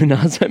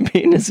Priesterseminar sein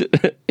Penis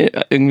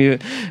irgendwie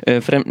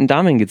fremden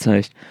Damen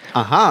gezeigt.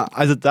 aha,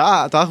 also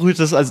da rührt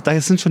das, also da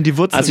sind schon die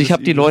Wurzeln. Also ich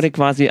habe die Leute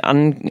quasi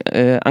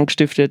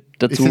angestiftet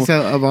dazu. Ist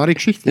das eine wahre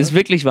Geschichte? Ist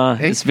wirklich wahr.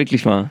 Echt? Ist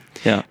wirklich wahr.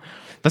 Ja.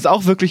 Was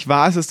auch wirklich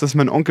wahr ist, dass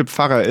mein Onkel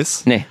Pfarrer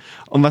ist. Nee.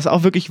 Und was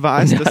auch wirklich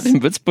wahr ist, Der hat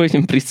in Würzburg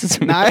im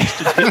Priesterseminar Nein.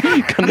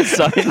 studiert. Kann das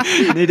sein?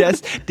 Nee,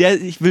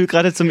 ich will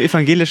gerade zum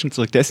Evangelischen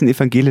zurück. Der ist ein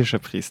evangelischer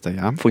Priester,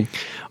 ja. Pfui.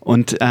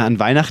 Und an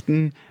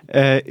Weihnachten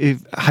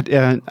hat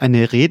er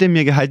eine Rede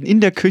mir gehalten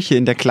in der Küche,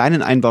 in der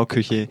kleinen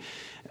Einbauküche.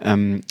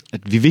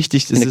 Wie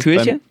wichtig das In der ist.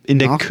 Kirche? In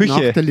der nach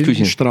Küche. der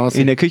Lindenstraße.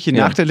 In der Küche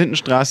Ja. nach der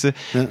Lindenstraße.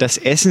 Ja. Das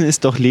Essen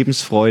ist doch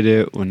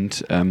Lebensfreude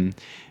und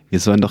wir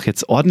sollen doch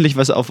jetzt ordentlich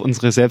was auf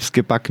unsere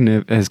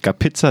selbstgebackene, es gab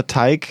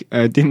Pizzateig,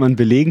 den man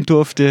belegen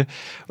durfte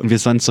und wir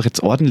sollen uns doch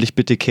jetzt ordentlich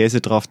bitte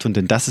Käse drauf tun,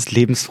 denn das ist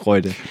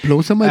Lebensfreude.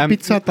 Bloß einmal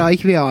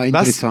Pizzateig wäre auch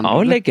was? interessant. Auch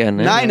oder? lecker,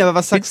 ne? Nein, aber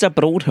was sagst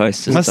Pizzabrot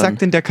heißt es Was dann.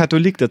 sagt denn der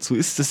Katholik dazu?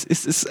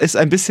 Ist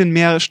ein bisschen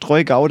mehr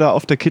Streugouda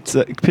auf der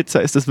Pizza,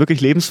 ist das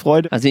wirklich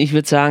Lebensfreude? Also ich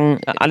würde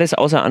sagen, alles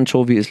außer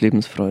Anchovy ist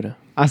Lebensfreude.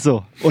 Ach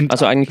so. Und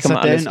Also eigentlich kann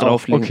man alles Sardellen auch.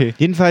 drauflegen. Okay.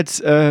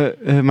 Jedenfalls,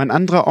 mein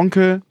anderer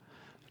Onkel,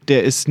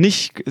 der ist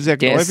nicht sehr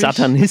Der gläubig. ist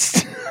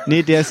Satanist.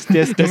 Nee, der ist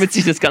Damit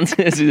sich das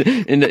Ganze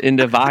in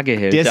der Waage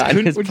hält. Der ist eine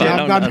Kün- Und die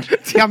Pfarrer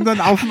haben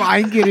dann auf dem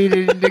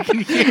eingeredet in der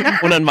Küche.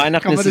 und an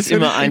Weihnachten Kann man ist es das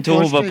immer sich ein nicht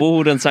vorstellen?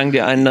 Tohuwabohu, dann sagen die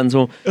einen dann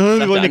so, wir sagt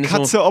der wollen eine eine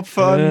Katze so,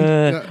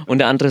 opfern. und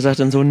der andere sagt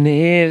dann so,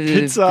 nee,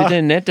 Pizza.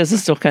 bitte nicht, das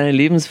ist doch keine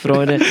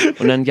Lebensfreude.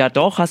 Und dann, ja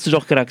doch, hast du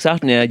doch gerade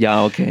gesagt.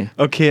 Ja, okay.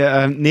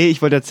 Okay, nee,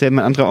 ich wollte erzählen,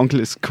 mein anderer Onkel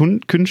ist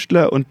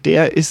Künstler und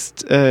der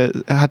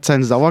hat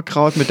sein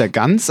Sauerkraut mit der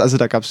Gans, also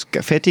da gab es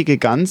fettige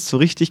Gans, so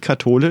richtig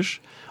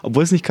katholisch,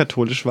 obwohl es nicht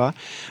katholisch war.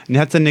 Und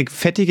er hat seine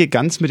fettige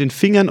Gans mit den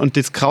Fingern und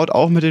das Kraut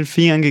auch mit den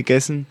Fingern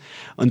gegessen.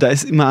 Und da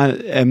ist immer,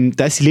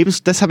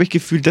 das habe ich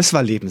gefühlt, das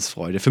war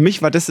Lebensfreude. Für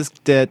mich war das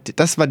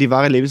war die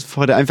wahre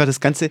Lebensfreude, einfach das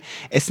ganze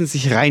Essen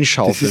sich Das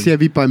reinschaufeln. ist ja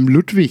wie beim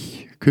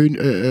Ludwig,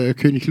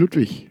 König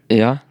Ludwig.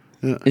 Ja,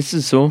 Ja. ist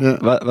es so? Ja.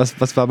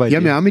 Was war bei Die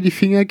haben dir? ja auch mit die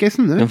Finger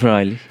gegessen, Ja, ne?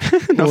 freilich.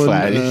 Na, Und,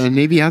 freilich.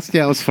 nee, wie heißt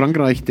der aus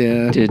Frankreich?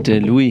 Der Der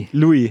Louis.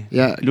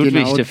 ja, Ludwig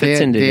genau, der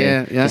 14.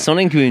 der, Der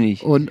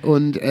Sonnenkönig. Und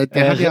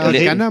der hat ja auch Re-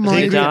 gerne mal,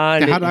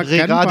 Regal- der hat auch gerne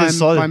Regade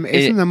Sol. beim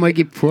Essen einmal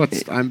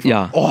gepurzt einfach.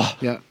 Ja. Oh,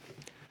 Ja.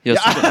 Ja,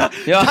 super.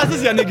 Ja. das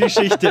ist ja eine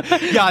Geschichte.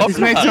 Ja, ist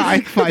mir jetzt so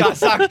eingefallen.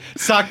 Ja,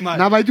 sag mal.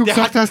 Na, weil du Der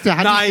gesagt hast, der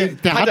hat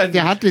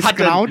das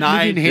Kraut mit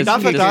Nein, den Händen.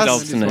 darf er das das?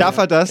 glaubst du nicht. Darf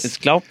er das? Das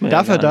glaubt man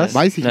Darf ja er gar das?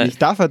 nicht. Weiß ich Nein.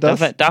 nicht. Darf er das?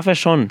 Darf er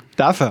schon.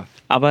 Darf er.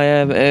 Aber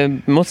er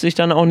muss sich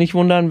dann auch nicht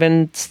wundern,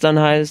 wenn es dann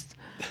heißt,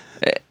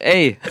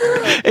 ey,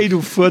 Ey,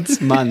 du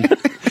Furzmann.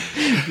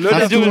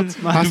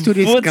 Hast du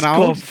das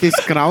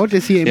Kraut,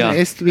 das ihr immer Ja.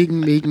 esst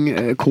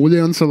wegen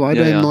Kohle und so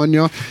weiter Ja, ja. im neuen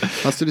Jahr,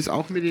 hast du das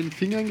auch mit den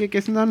Fingern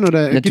gegessen dann?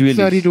 Oder gibt es Natürlich.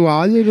 da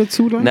Rituale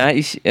dazu dann? na,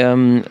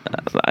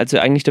 also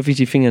eigentlich darf ich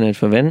die Finger nicht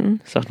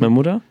verwenden, sagt meine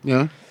Mutter.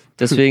 Ja.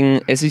 Deswegen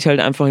esse ich halt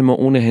einfach immer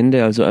ohne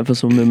Hände, also einfach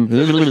so mit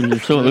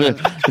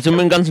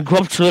dem ganzen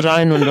Kopf so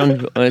rein und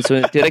dann also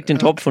direkt in den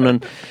Topf und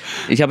dann,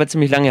 ich habe ja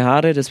ziemlich lange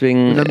Haare,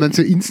 deswegen, Und dann man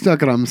so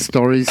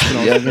Instagram-Stories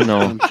drauf. ja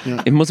genau, Ja.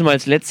 ich muss immer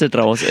als Letzte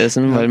draus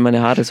essen, weil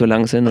meine Haare so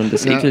lang sind und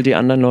das Ja. ekelt die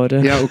anderen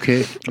Leute. Ja,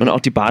 okay. Und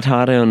auch die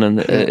Barthaare und dann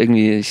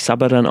irgendwie, ich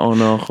sabber dann auch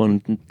noch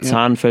und ein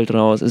Zahn fällt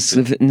raus. Es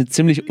ist eine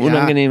ziemlich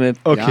unangenehme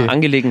Okay.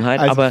 Angelegenheit,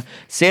 Also- aber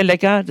sehr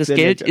lecker. Das Sehr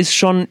Geld lecker. ist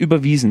schon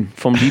überwiesen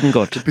vom lieben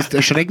Gott. Du bist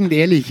erschreckend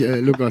ehrlich,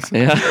 Lukas.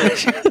 Ja.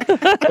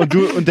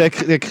 Und der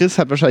Chris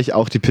hat wahrscheinlich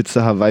auch die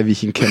Pizza Hawaii, wie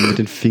ich ihn kenne, mit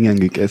den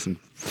Fingern gegessen.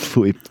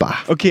 Furchtbar.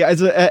 Okay,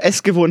 also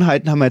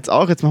Essgewohnheiten haben wir jetzt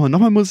auch. Jetzt machen wir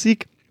nochmal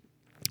Musik.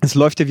 Es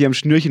läuft ja wie am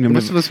Schnürchen. Wir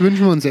haben Was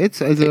wünschen wir uns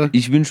jetzt? Also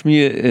Ich wünsche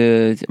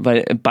mir,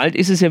 weil bald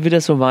ist es ja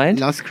wieder soweit.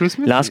 Last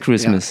Christmas? Last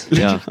Christmas,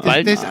 ja.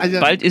 Bald, also-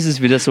 bald ist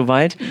es wieder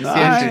soweit.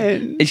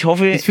 Nein. Ich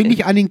hoffe, Das finde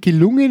ich einen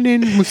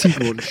gelungenen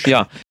Musikwunsch.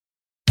 ja.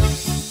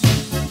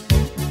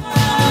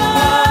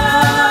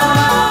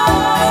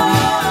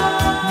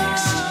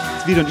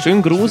 wieder. Und ich,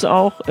 Schönen Gruß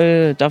auch.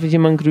 Darf ich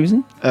jemanden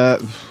grüßen?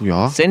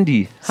 ja.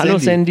 Sandy. Hallo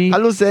Sandy.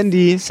 Hallo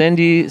Sandy.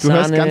 Sandy, Du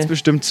hörst Sahne. ganz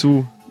bestimmt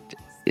zu.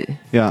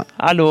 Ja.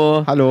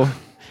 Hallo. Hallo.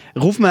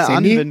 Ruf mal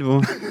Sandy? an, wenn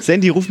du.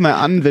 Sandy, ruf mal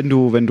an, wenn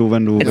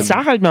du. Jetzt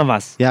sag halt mal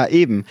was. Ja,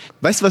 eben.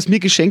 Weißt du, was mir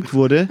geschenkt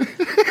wurde?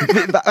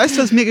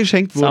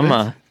 Sag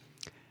mal.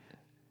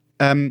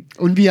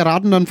 Und wir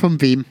raten dann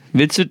von wem?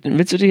 Willst du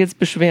dich jetzt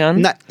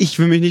beschweren? Na, ich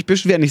will mich nicht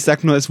beschweren. Ich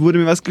sag nur, es wurde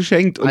mir was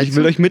geschenkt und ich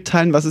will euch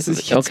mitteilen, was es ist,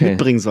 ich jetzt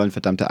mitbringen sollen,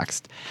 verdammte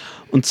Axt.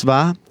 Und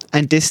zwar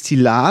ein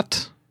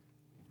Destillat,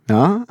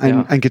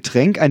 ein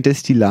Getränk, ein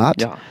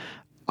Destillat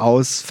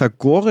aus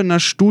vergorener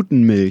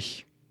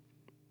Stutenmilch.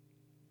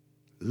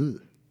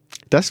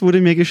 Das wurde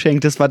mir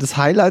geschenkt. Das war das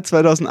Highlight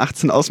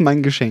 2018 aus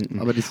meinen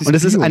Geschenken. Aber das ist und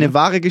das ist Bio, eine ne?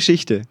 wahre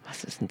Geschichte.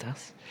 Was ist denn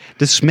das?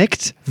 Das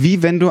schmeckt,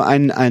 wie wenn du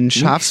einen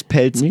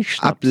Schafspelz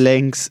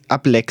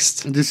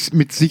ableckst. Das ist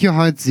mit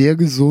Sicherheit sehr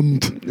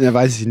gesund. Ja,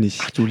 weiß ich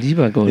nicht. Ach du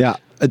lieber Gott. Ja,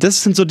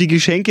 das sind so die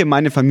Geschenke.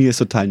 Meine Familie ist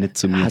total nett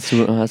zu mir. Hast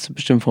du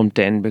bestimmt vom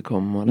Dan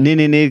bekommen, oder?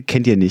 Nee,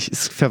 kennt ihr nicht.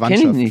 Ist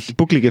Verwandtschaft. Kenn ich nicht.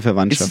 Bucklige Ist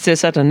Verwandtschaft. es der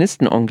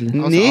Satanistenonkel?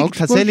 Nee, Augsburg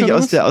tatsächlich oder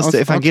aus was? der Aus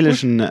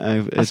evangelischen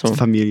so.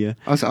 Familie.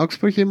 Aus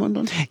Augsburg jemand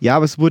dann? Ja,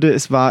 aber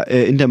es war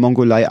in der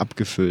Mongolei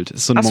abgefüllt.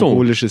 Ist so ein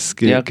mongolisches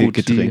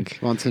Getränk.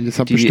 Wahnsinn, das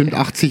hat bestimmt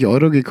 80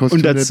 € gekostet.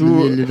 Und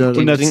dazu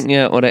Die trinken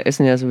ja oder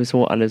essen ja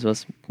sowieso alles,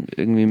 was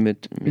irgendwie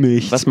mit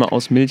Milch. Was man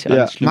aus Milch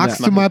alles Schlimmes Magst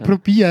du mal machen kann.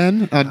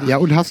 probieren? Ja,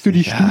 und hast du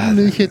die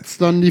Stubenmilch jetzt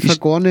dann, die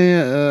vergorene,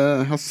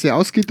 hast du sie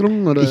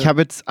ausgetrunken? Oder? Ich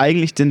habe jetzt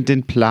eigentlich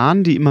den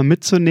Plan, die immer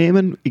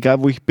mitzunehmen,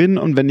 egal wo ich bin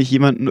und wenn ich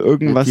jemanden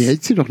irgendwas... Die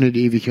hält sie doch nicht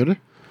ewig, oder?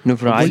 Nur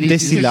freilich.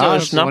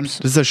 Destillat, Schnaps.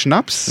 das ist ein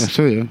Schnaps. Ach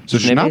so, ja. So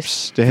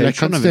Schnaps, der hält Vielleicht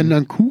schon kannst du ein denn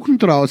einen Kuchen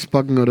draus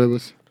backen oder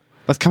was?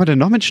 Was kann man denn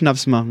noch mit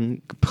Schnaps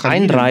machen?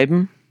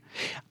 Pralinen?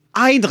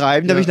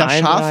 Einreiben. Damit ich nach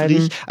Schaf einreiben,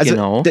 rieche. Also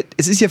genau.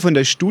 es ist ja von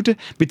der Stute,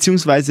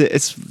 beziehungsweise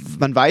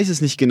man weiß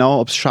es nicht genau,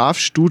 ob es Schaf,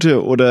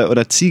 Stute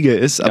oder Ziege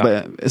ist,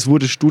 aber es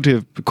wurde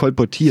Stute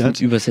kolportiert.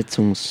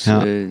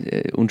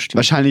 Übersetzungsunstimmigkeit.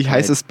 Wahrscheinlich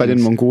heißt es bei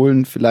den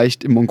Mongolen,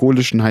 vielleicht im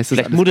Mongolischen heißt es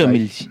vielleicht alles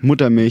Muttermilch. gleich.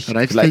 Muttermilch.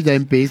 Reißt vielleicht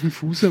deinen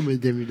Besenfuß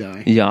mit dem wieder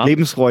ein. Ja.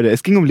 Lebensfreude.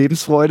 Es ging um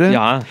Lebensfreude.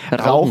 Ja,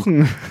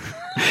 Rauchen.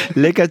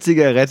 Lecker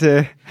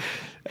Zigarette.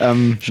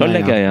 Schon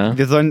lecker, ja.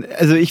 Wir sollen,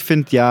 also ich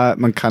finde ja,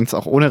 man kann es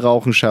auch ohne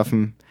Rauchen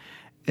schaffen.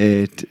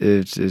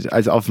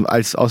 Als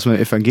aus dem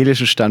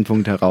evangelischen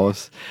Standpunkt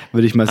heraus,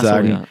 würde ich mal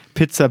sagen,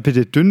 Pizza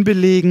bitte dünn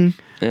belegen.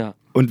 Ja.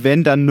 Und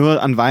wenn dann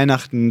nur an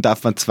Weihnachten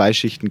darf man 2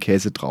 Schichten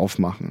Käse drauf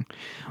machen.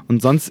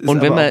 Und sonst ist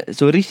und wenn man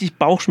so richtig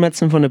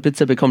Bauchschmerzen von der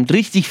Pizza bekommt,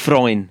 richtig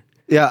freuen.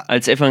 Ja.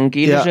 Als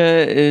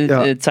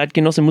evangelischer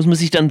Zeitgenosse muss man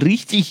sich dann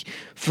richtig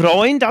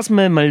freuen, dass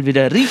man mal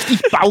wieder richtig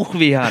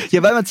Bauchweh hat.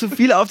 Ja, weil man zu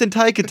viel auf den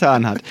Teig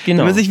getan hat. Genau.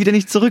 Weil man sich wieder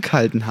nicht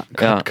zurückhalten hat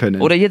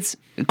können. Oder jetzt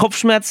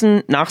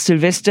Kopfschmerzen nach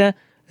Silvester.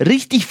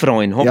 Richtig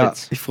freuen,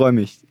 Hobbits. Ja, ich freue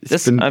mich.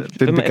 Ich bin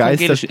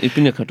begeistert. Ich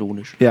bin ja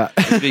katholisch. Ja.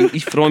 Deswegen,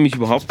 ich freue mich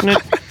überhaupt nicht.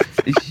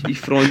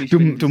 Ich freue mich.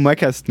 Du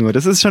meckerst nur,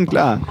 das ist schon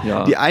klar.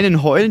 Ja. Die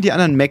einen heulen, die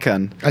anderen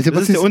meckern. Also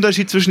das ist der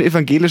Unterschied zwischen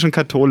evangelisch und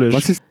katholisch.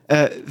 Was ist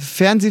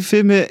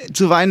Fernsehfilme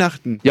zu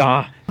Weihnachten.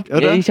 Ja.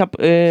 Oder? Ich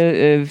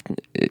habe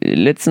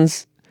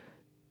letztens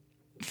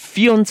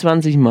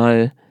 24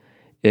 Mal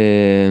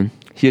hier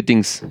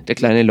der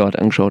kleine Lord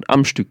angeschaut,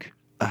 am Stück.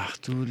 Ach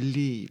du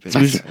Liebe.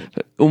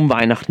 Um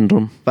Weihnachten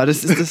rum.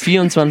 Ist das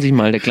 24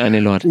 Mal der kleine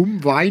Lord.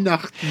 Um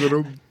Weihnachten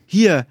rum.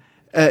 Hier,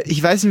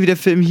 ich weiß nicht, wie der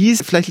Film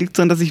hieß. Vielleicht liegt es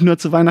daran, dass ich nur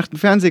zu Weihnachten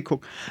Fernsehen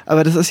gucke.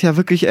 Aber das ist ja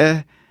wirklich...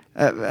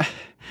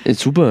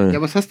 super.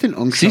 Ja, was hast du denn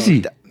Angst?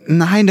 Sissi.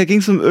 Nein, da ging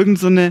es um irgend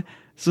so eine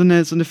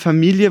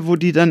Familie, wo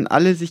die dann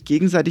alle sich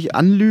gegenseitig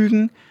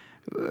anlügen,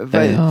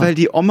 weil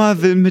die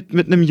Oma will mit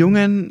einem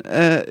Jungen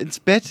ins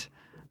Bett.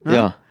 Ne?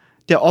 Ja.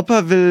 Der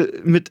Opa will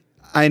mit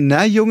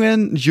einer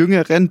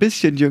jüngeren,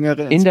 bisschen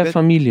jüngeren in der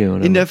Familie,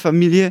 oder? In der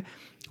Familie.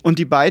 Und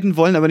die beiden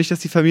wollen aber nicht, dass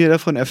die Familie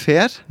davon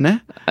erfährt, ne?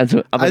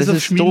 Also das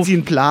ist schmieden doof. sie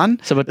einen Plan.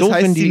 Ist aber das doof,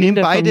 heißt, wenn die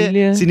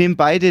sie nehmen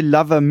beide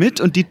Lover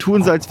mit und die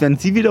tun so, als wären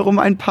sie wiederum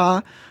ein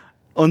Paar.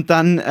 Und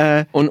dann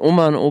und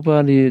Oma und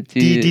Opa, die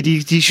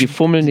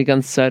fummeln die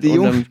ganze Zeit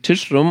unterm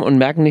Tisch rum und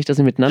merken nicht, dass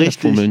sie miteinander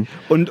fummeln.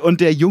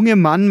 Und der junge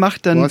Mann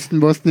macht dann... Wo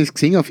hast du das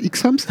gesehen? Auf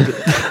X-Hamster?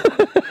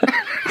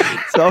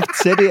 So auf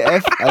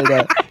ZDF,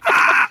 Alter.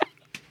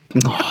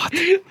 Oh,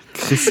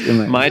 Chris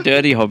immer. My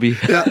dirty hobby.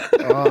 Ja.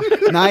 Oh.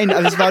 Nein,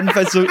 also es war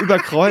jedenfalls so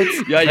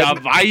überkreuzt. Ja,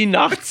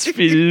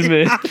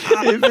 Weihnachtsfilme.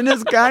 Ich finde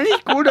es gar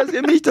nicht gut, dass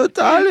ihr mich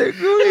total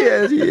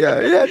ignoriert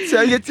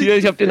hier. Jetzt hier,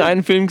 ich habe den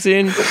einen Film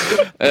gesehen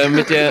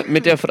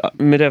mit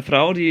der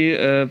Frau,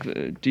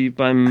 die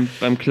beim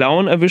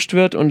Klauen erwischt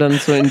wird und dann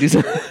so in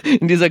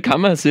dieser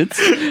Kammer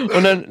sitzt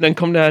und dann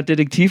kommt der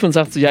Detektiv und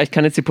sagt so, ja, ich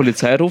kann jetzt die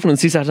Polizei rufen und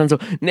sie sagt dann so,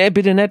 nee,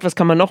 bitte nicht, was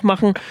kann man noch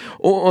machen?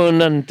 Oh, und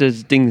dann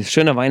das Ding,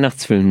 schöner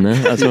Weihnachtsfilm, ne?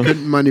 Also wir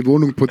könnten meine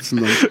Wohnung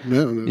putzen dann,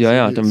 ne?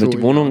 Ja, dann wird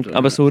die Wohnung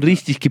aber so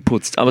richtig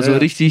geputzt, aber so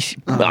richtig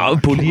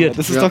poliert.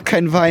 Das ist doch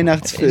kein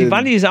Weihnachtsfilm. Die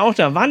Walli ist auch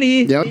da.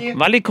 Walli,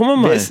 Walli,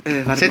 komm mal.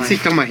 Setz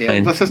dich doch mal her.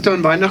 Nein. Was hast du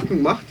an Weihnachten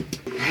gemacht?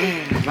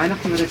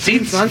 Weihnachten war der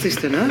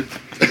 24. ne?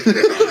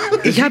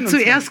 Ich habe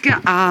zuerst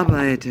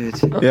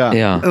gearbeitet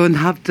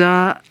und habe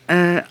da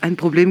ein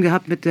Problem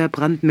gehabt mit der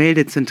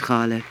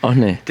Brandmeldezentrale. Ach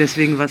nee.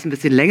 Deswegen war es ein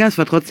bisschen länger. Es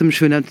war trotzdem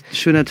ein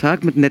schöner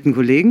Tag mit netten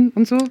Kollegen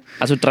und so.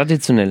 Also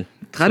traditionell.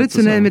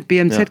 Traditionell mit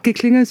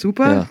BMZ-Geklingel,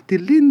 super. Ja.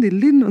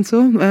 Dilin und so.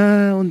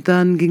 Und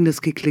dann ging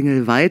das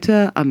Geklingel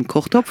weiter am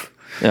Kochtopf.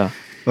 Ja.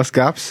 Was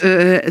gab's?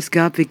 Es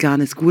gab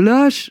veganes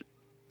Gulasch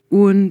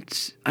und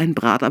ein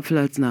Bratapfel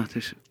als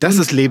Nachtisch. Das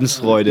ist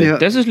Lebensfreude. Ja.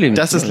 Das ist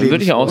Lebensfreude,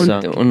 würde ich auch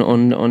sagen.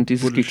 Und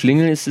dieses Gulasch.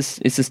 Geklingel, ist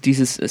es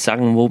dieses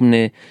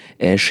sagenwobene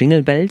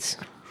Schingelbells?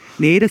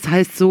 Nee, das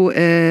heißt so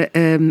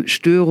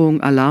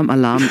Störung, Alarm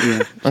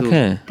eher. So.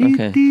 Okay.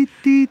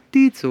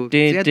 So.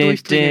 Sehr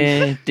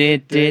durchdringend.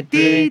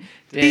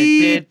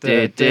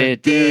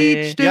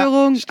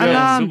 Störung,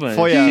 Alarm,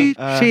 Feuer.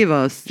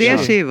 Schävers, sehr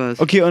Schävers.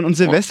 Okay, und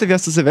Silvester, wie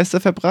hast du Silvester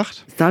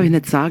verbracht? Das darf ich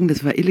nicht sagen,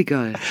 das war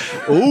illegal.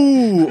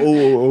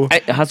 Oh.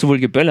 Hast du wohl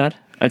geböllert?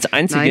 Als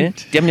Einzige? Nein.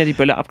 Die haben ja die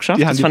Böller abgeschafft,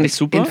 das fand ich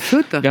super. In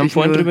Fürth Wir haben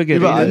vorhin drüber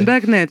geredet. In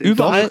Nürnberg nicht.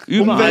 Überall,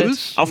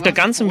 auf der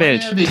ganzen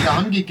Welt.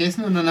 Vegan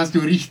gegessen und dann hast du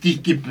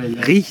richtig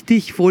geböllert.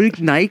 Richtig voll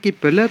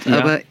geböllert,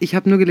 aber ich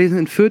habe nur gelesen,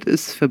 in Fürth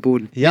ist es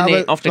verboten. Ja, Nee,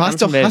 aber auf der du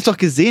ganzen Welt. hast doch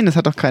gesehen, es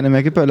hat doch keiner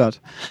mehr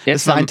geböllert.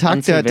 Jetzt Es war ein am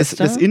Tag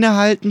des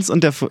Innehaltens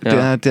und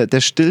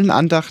der stillen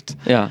Andacht.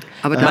 Ja.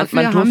 Aber Man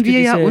dafür haben durfte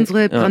wir ja diese-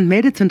 unsere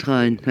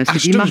Brandmeldezentralen. Weißt du, die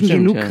stimmt, machen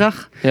genug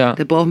Krach. Ja.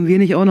 Da brauchen wir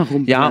nicht auch noch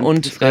rum. Ja,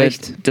 und das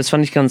reicht. das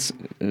fand ich ganz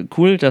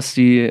cool, dass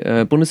die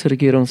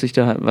Bundesregierung sich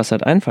da was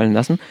hat einfallen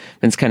lassen,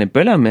 wenn es keine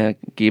Böller mehr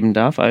geben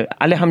darf, weil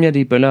alle haben ja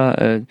die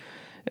Böller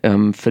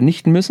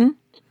vernichten müssen.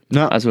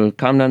 Ja. Also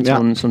kam dann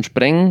so ein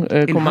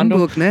Sprengkommando in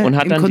Hamburg, ne? und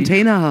hat im dann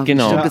Containerhafen.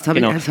 Genau, Stimmt, das haben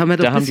wir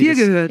doch Da haben bis die hier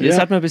gehört. Das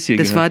hat man bis hier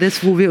Das gehört. war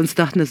das, wo wir uns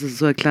dachten, das ist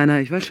so ein kleiner,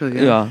 ich weiß schon.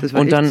 Ja, das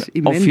war und dann echt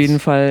immens. auf jeden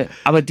Fall,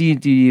 aber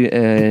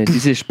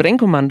diese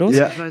Sprengkommandos,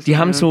 die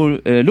haben so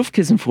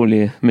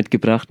Luftkissenfolie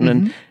mitgebracht und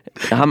dann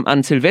haben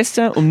an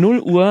Silvester um 0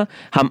 Uhr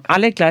haben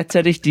alle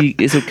gleichzeitig die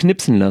so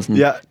knipsen lassen.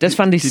 Ja, das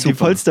fand ich super. Die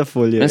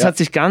Polsterfolie. Das hat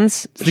sich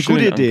ganz Das ist eine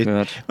gute Idee.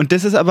 angehört. Und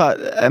das ist aber,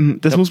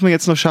 das muss man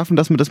jetzt noch schaffen,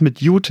 dass man das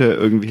mit Jute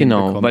irgendwie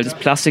hinbekommt. Weil das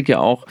Plastik ja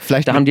auch,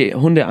 Vielleicht da haben die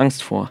Hunde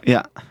Angst vor.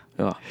 Ja.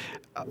 Ja.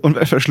 Und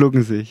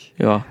verschlucken sich.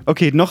 Ja.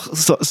 Okay, noch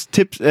so,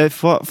 Tipps,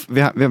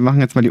 wir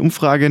machen jetzt mal die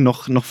Umfrage,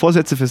 noch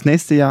Vorsätze fürs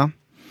nächste Jahr.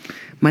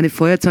 Meine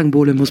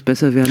Feuerzangenbowle muss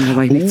besser werden, da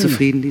war ich nicht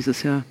zufrieden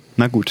dieses Jahr.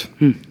 Na gut.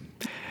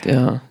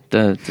 Ja,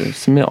 da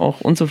sind wir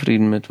auch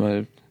unzufrieden mit,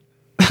 weil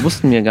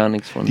wussten wir gar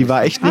nichts von. Die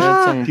war echt nicht,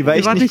 die war Ihr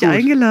echt wart nicht nicht gut.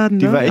 eingeladen,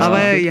 Die ne? war echt Aber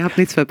gut. ihr habt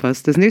nichts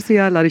verpasst. Das nächste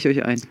Jahr lade ich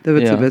euch ein. Da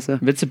wird sie besser.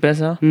 Wird sie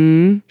besser?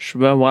 Mhm.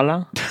 Schwör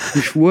Walla.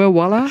 Ich schwöre,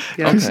 voila.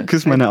 Ja.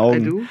 Küss meine I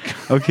Augen. do.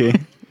 Okay,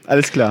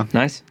 alles klar.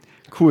 Nice.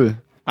 Cool.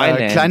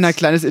 Islands.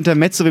 Kleines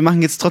Intermezzo, wir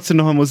machen jetzt trotzdem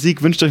nochmal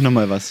Musik. Wünscht euch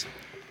nochmal was.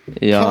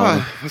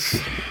 Ja.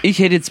 Ich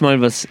hätte jetzt mal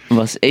was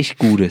echt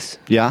Gutes.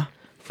 Ja?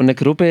 Von der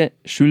Gruppe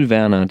Jules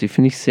Werner, die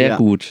finde ich sehr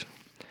gut.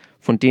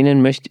 Von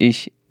denen möchte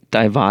ich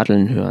Dei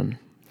Wadeln hören.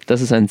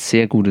 Das ist ein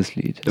sehr gutes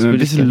Lied. Das Ein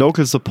würde ich bisschen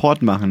Local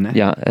Support machen, ne?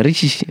 Ja,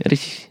 richtig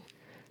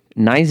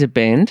nice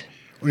Band.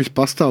 Und es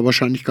passt da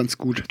wahrscheinlich ganz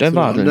gut Der zu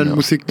war der anderen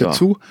Musik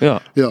dazu. Ja.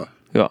 Ja.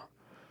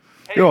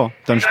 Ja,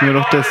 dann spielen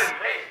wir doch das.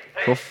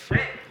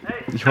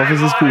 Ich hoffe,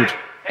 es ist gut.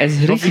 Es ist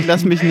Ich hoffe, richtig ich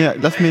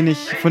lass mir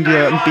nicht von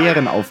dir einen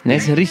Bären auf. Ne,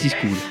 es ist richtig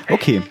gut.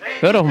 Okay,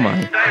 Hör doch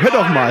mal. hör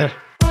doch mal.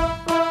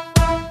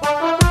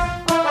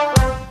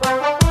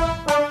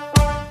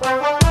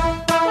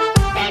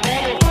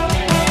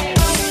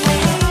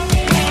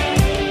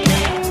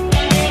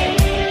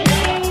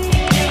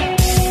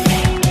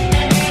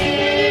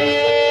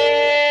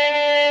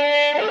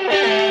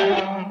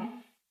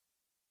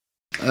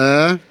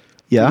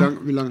 Ja,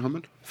 Wie lange haben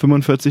wir?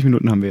 45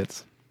 Minuten haben wir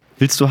jetzt.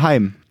 Willst du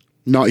heim?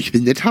 Na, ich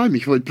will nicht heim.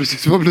 Ich wollte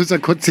bloß eine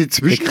kurze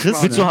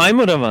Zwischenfrage. Willst du heim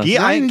oder was?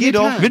 Geh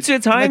doch. Willst du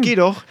jetzt heim? Na, geh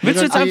doch.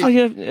 Willst du jetzt einfach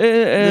hier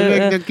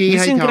dann geh wir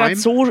sind halt gerade heim.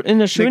 so in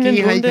der schönen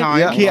geh halt Runde. heim.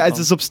 Ja, okay,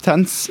 also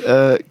Substanz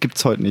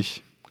gibt's heute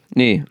nicht.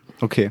 Nee,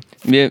 Okay.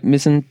 wir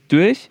sind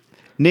durch.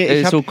 Nee,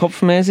 ich hab, So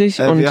kopfmäßig.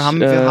 und wir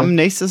haben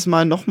nächstes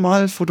Mal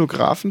nochmal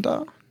Fotografen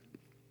da.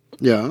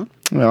 Ja.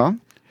 Ja.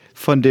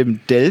 Von dem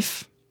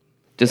Delf.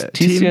 das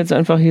teast du Team. jetzt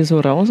einfach hier so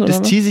raus, oder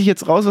Das was? tease ich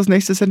jetzt raus, was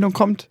nächste Sendung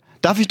kommt.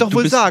 Darf ich doch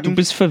wohl sagen. Du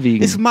bist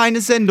verwiegen. Ist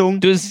meine Sendung.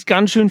 Du bist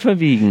ganz schön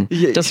verwiegen,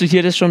 dass du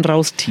hier das schon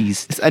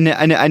rausteast. Ist das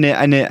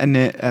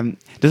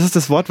ist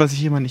das Wort, was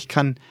ich immer nicht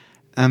kann.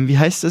 Wie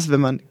heißt es, wenn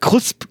man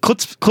Krutzpe.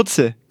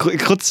 Kruste.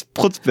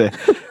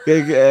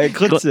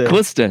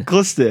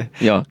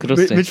 Ja,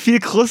 Kruste. Mit viel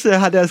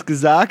Kruste hat er es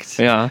gesagt,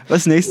 Ja.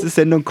 was nächste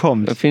Sendung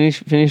kommt. Finde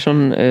ich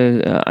schon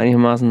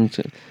einigermaßen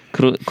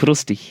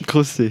krustig.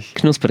 Krustig.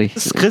 Knusprig.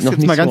 Chris, Noch jetzt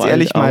nicht mal ganz so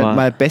ehrlich, alt, aber-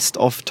 mal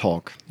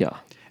Best-of-Talk.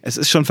 Ja. Es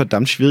ist schon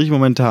verdammt schwierig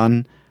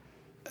momentan,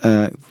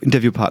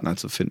 Interviewpartner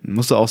zu finden.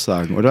 Musst du auch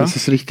sagen, oder? Das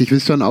ist richtig.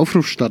 Willst du einen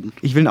Aufruf starten?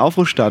 Ich will einen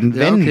Aufruf starten.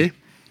 Ja, okay.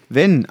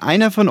 Wenn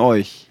einer von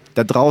euch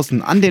da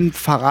draußen an den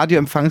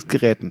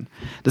Radioempfangsgeräten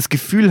das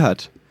Gefühl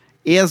hat,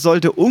 er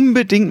sollte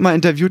unbedingt mal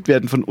interviewt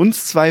werden von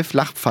uns zwei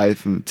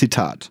Flachpfeifen,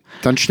 Zitat.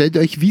 Dann stellt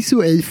euch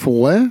visuell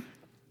vor,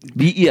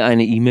 Wie ihr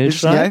eine E-Mail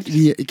schreibt.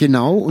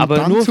 genau, und Aber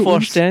dann nur zu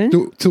vorstellen?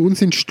 Uns, zu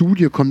uns ins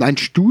Studio kommt. Ein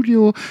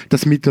Studio,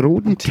 das mit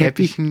roten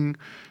Teppichen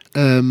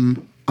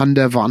an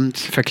der Wand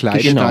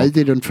Verkleidet.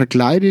 gestaltet und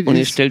verkleidet Und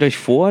ihr ist. stellt euch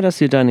vor, dass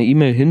ihr da eine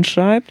E-Mail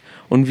hinschreibt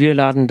und wir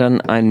laden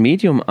dann ein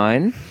Medium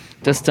ein,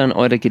 das dann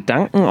eure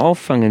Gedanken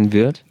auffangen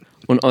wird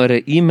und eure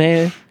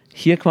E-Mail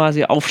hier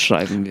quasi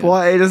aufschreiben wird.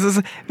 Boah, ey, das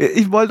ist.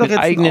 Ich wollte doch Mit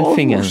jetzt eigenen einen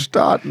Fingern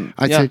starten.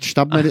 Also jetzt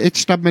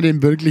starten wir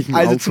den wirklichen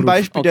Also Aufruf. zum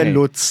Beispiel der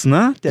Lutz,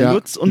 ne? Der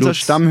Lutz, unser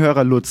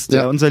Stammhörer Lutz,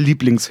 unser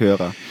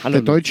Lieblingshörer.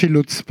 Der deutsche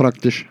Lutz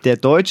praktisch. Der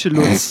deutsche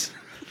Lutz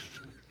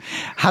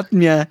hat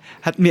mir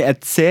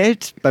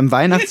erzählt, beim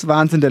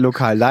Weihnachtswahnsinn der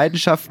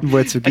Lokalleidenschaften, wo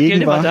er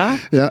zugegen war.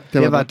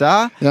 Der war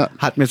da,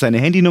 hat mir seine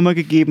Handynummer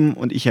gegeben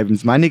und ich habe ihm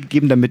meine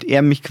gegeben, damit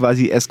er mich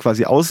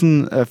quasi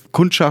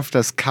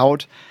Außenkundschafter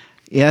scout.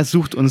 Er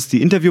sucht uns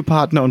die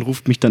Interviewpartner und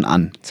ruft mich dann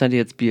an. Seid ihr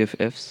jetzt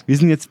BFFs? Wir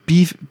sind jetzt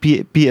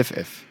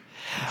BFF.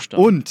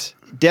 Und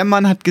der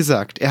Mann hat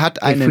gesagt, er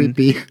hat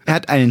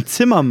einen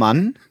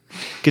Zimmermann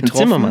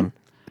getroffen,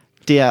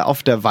 der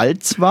auf der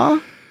Walz war,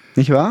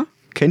 nicht wahr?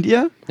 Kennt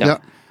ihr?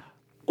 Ja.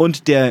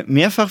 Und der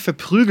mehrfach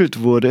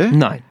verprügelt wurde.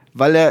 Nein.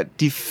 Weil er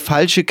die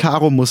falsche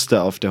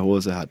Karo-Muster auf der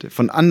Hose hatte.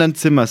 Von anderen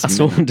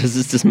Zimmersmännern. Ach so, das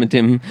ist das mit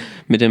dem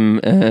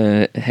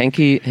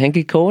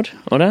Hanky-Code,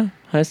 oder?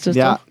 Heißt das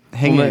ja, doch?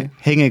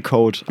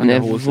 Hängecode an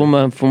der Hose. Wo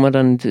man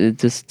dann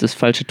das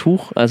falsche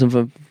Tuch, also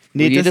wo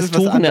jedes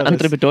Tuch eine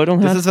andere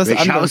Bedeutung hat. Das ist was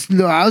anderes. Schaust du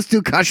nur aus,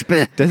 du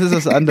Kasperl? Das ist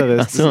was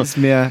anderes. So. Das ist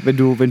mehr, wenn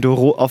du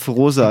auf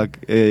rosa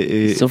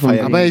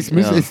feiern. Aber es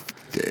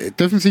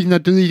dürfen sich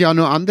natürlich auch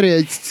nur andere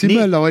als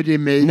Zimmerleute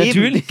melden.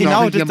 Natürlich,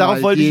 genau,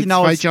 darauf wollte ich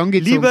hinaus.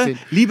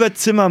 Lieber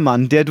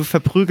Zimmermann, der du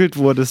verprügelt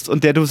wurdest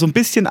und der du so ein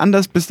bisschen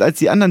anders bist als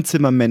die anderen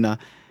Zimmermänner.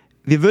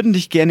 Wir würden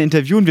dich gerne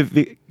interviewen.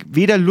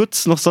 Weder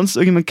Lutz noch sonst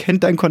irgendjemand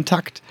kennt deinen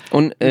Kontakt.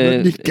 Und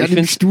nicht gerne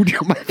im Studio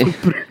mal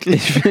verprügeln.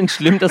 Ich finde es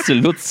schlimm, dass der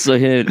Lutz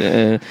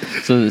solche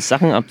so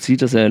Sachen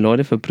abzieht, dass er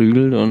Leute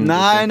verprügelt. Und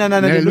nein,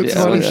 der Lutz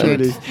war nicht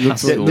schuldig.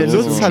 Der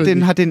Lutz hat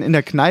den in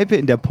der Kneipe,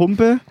 in der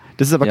Pumpe.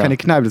 Das ist aber keine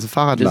Kneipe, das ist ein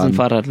Fahrradladen. Das ist ein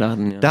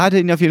Fahrradladen, ja. Da hat er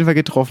ihn auf jeden Fall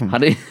getroffen.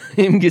 Hat er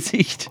im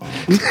Gesicht.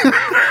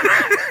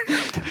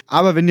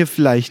 Aber wenn ihr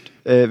vielleicht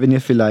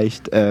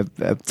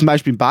zum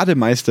Beispiel einen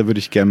Bademeister würde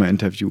ich gerne mal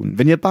interviewen.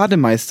 Wenn ihr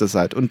Bademeister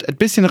seid und ein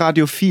bisschen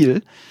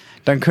radiophil,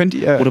 dann könnt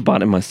ihr... Oder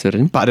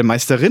Bademeisterin.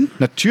 Bademeisterin,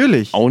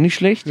 natürlich. Auch nicht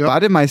schlecht. Ja.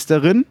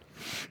 Bademeisterin,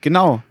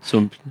 genau.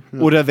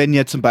 Oder wenn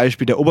ihr zum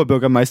Beispiel der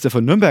Oberbürgermeister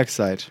von Nürnberg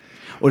seid.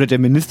 Oder der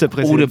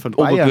Ministerpräsident von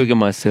Bayern.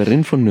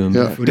 Oberbürgermeisterin von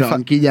Nürnberg. Ja, oder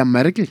Angela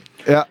Merkel.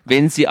 Ja.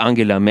 Wenn Sie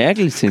Angela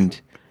Merkel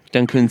sind,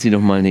 dann können Sie doch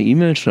mal eine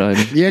E-Mail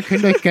schreiben. Ihr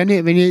könnt euch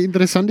gerne, wenn ihr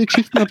interessante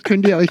Geschichten habt,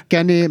 könnt ihr euch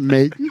gerne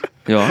melden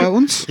bei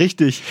uns.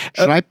 Richtig.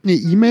 Schreibt eine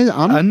E-Mail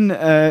an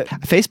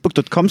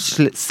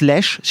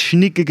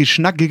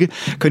facebook.com/schnickegeschnackige.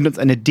 Könnt ihr uns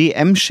eine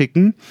DM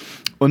schicken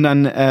und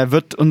dann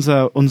wird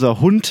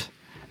unser Hund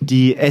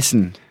die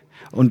essen.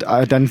 Und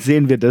dann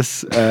sehen wir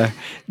das,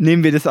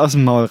 nehmen wir das aus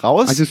dem Maul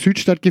raus. Also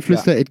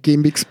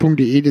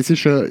südstadtgeflüster@gmx.de, das ist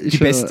schon die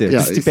beste.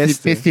 Das ist die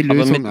beste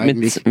Lösung aber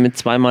eigentlich. mit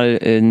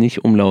zweimal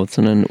nicht Umlaut,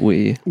 sondern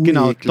UE.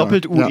 Genau, klar.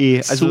 doppelt UE.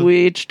 Ja. Also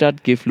Sued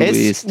statt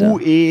Geflüster.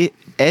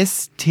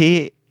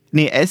 S-U-E-S-T,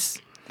 S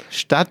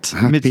statt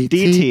mit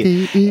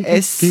DT.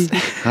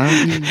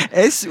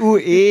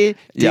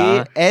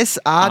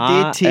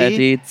 S-U-E-D-S-A-D-T.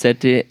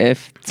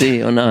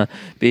 A-R-D-Z-D-F-C und A.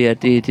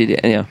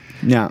 B-R-D-T-D. Ja.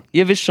 Ja.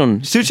 Ihr wisst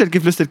schon.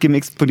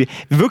 Südstadtgeflüstert.gmx.de.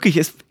 Wirklich,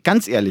 ist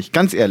ganz ehrlich.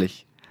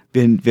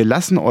 Wir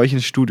lassen euch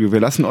ins Studio. Wir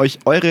lassen euch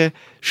eure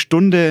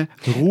Stunde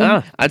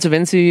Ruhe. Also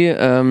wenn Sie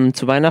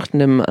zu Weihnachten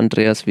dem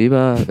Andreas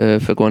Weber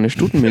vergorene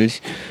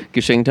Stutenmilch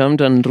geschenkt haben,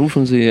 dann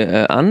rufen Sie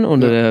an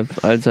unter der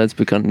allseits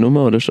bekannten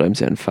Nummer oder schreiben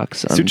Sie einen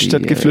Fax an.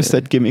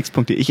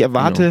 Südstadtgeflüstert.gmx.de. Ich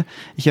erwarte,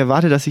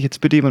 dass sich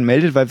jetzt bitte jemand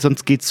meldet, weil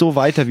sonst geht es so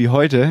weiter wie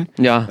heute.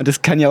 Ja. Und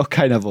das kann ja auch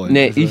keiner wollen.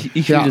 Nee, also,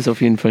 ich will das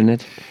auf jeden Fall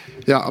nicht.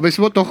 Ja, aber es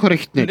war doch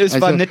recht nett.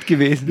 Es war nett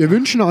gewesen. Wir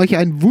wünschen euch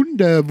ein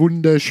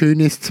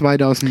wunderschönes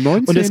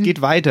 2019. Und es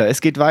geht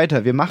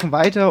weiter. Wir machen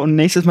weiter und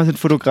nächstes Mal sind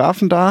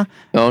Fotografen da.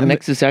 Ja, und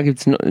nächstes Jahr gibt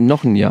es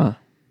noch ein Jahr.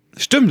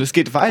 Stimmt, es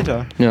geht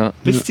weiter. Ja.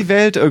 Bis die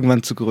Welt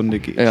irgendwann zugrunde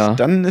geht. Ja.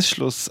 Dann ist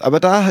Schluss. Aber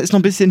da ist noch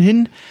ein bisschen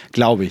hin,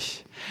 glaube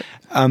ich.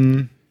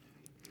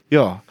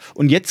 Ja,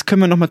 und jetzt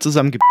können wir nochmal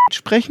zusammen Gebet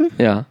sprechen.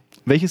 Ja.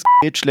 Welches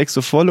Gebet schlägst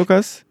du vor,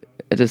 Lukas?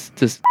 Das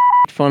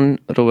von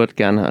Robert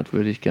Gernhardt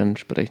würde ich gerne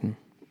sprechen.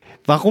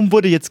 Warum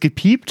wurde jetzt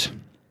gepiept?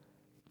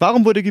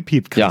 Warum wurde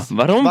gepiept, Chris? Ja,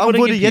 warum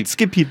wurde jetzt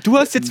gepiept? Du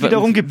hast jetzt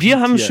wiederum gepiept. Wir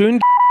haben schön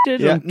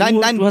gepiept. Ja.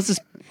 Nein. Du hast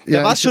es.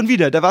 Da war es schon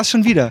wieder.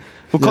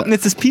 Wo kommt denn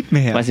jetzt das Piepen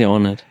her? Weiß ich auch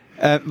nicht.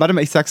 Warte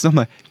mal, ich sag's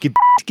nochmal.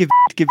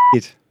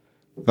 Gebet.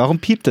 Warum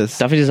piept es?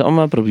 Darf ich das auch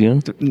mal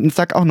probieren?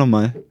 Sag auch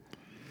nochmal.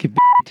 Gebet.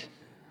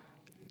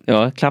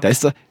 Ja, klappt. Da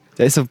ist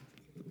so.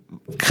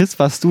 Chris,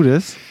 warst du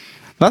das?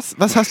 Was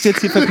hast du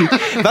jetzt hier verpiept?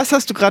 Was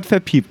hast du gerade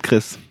verpiept,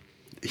 Chris?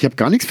 Ich habe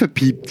gar nichts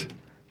verpiept.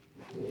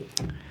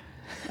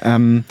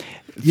 Ihr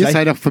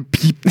seid doch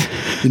verpiept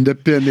in der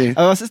Birne.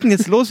 Aber was ist denn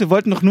jetzt los? Wir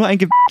wollten doch nur ein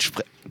Gebet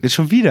sprechen.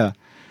 Schon wieder.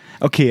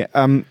 Okay,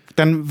 dann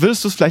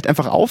würdest du es vielleicht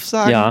einfach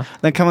aufsagen. Ja.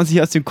 Dann kann man sich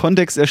aus dem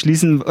Kontext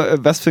erschließen,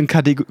 was für eine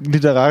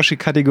literarische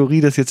Kategorie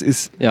das jetzt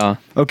ist. Ja.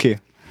 Okay.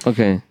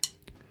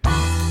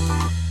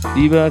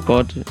 Lieber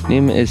Gott,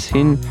 nehme es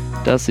hin,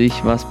 dass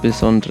ich was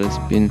Besonderes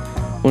bin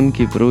und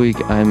gib ruhig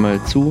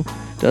einmal zu,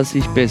 dass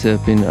ich besser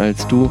bin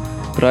als du.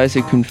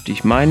 Preise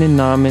künftig meinen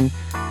Namen,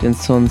 denn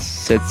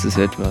sonst setzt es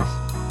etwas.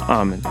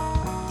 Amen.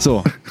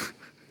 So.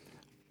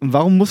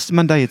 warum musste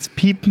man da jetzt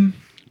piepen?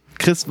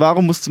 Chris,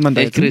 warum musste man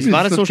da jetzt piepen? Chris,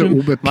 war das so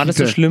schlimm? War das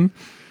so schlimm?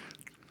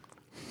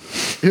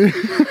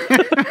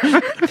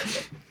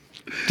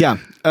 Ja,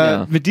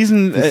 mit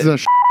diesem... das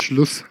ist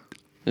Schluss.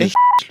 Echt?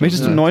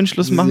 Möchtest du einen neuen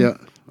Schluss machen? Ja,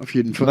 auf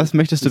jeden Fall. Was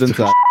möchtest du denn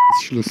sagen?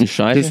 Schluss.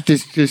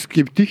 Das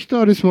Gedicht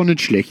da, das war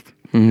nicht schlecht.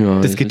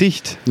 Ja, das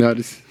Gedicht? Ja,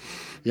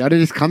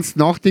 das kannst du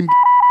nach dem...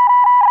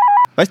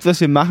 Weißt du,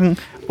 was wir machen,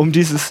 um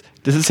dieses...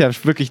 Das ist ja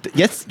wirklich...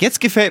 Jetzt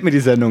gefällt mir die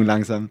Sendung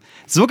langsam.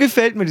 So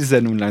gefällt mir die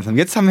Sendung langsam.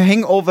 Jetzt haben wir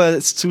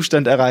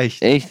Hangover-Zustand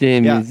erreicht. Echt?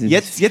 Ja,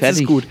 jetzt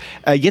ist gut.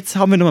 Jetzt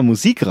hauen wir nochmal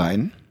Musik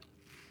rein.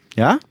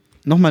 Ja?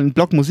 Nochmal einen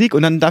Block Musik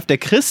und dann darf der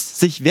Chris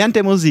sich während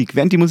die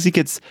Musik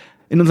jetzt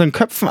in unseren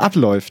Köpfen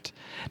abläuft,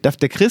 darf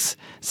der Chris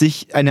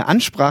sich eine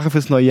Ansprache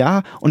fürs neue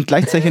Jahr und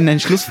gleichzeitig eine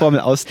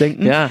Schlussformel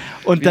ausdenken. Ja,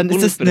 und dann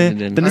ist es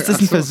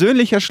ein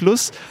persönlicher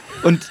Schluss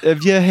und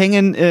wir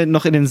hängen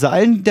noch in den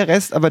Seilen, der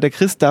Rest, aber der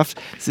Chris darf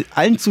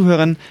allen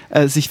Zuhörern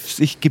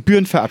sich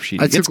gebührend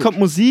verabschieden. Also jetzt kommt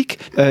Musik.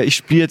 Ich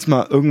spiele jetzt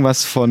mal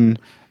irgendwas von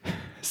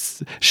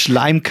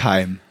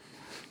Schleimkeim.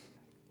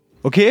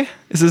 Okay?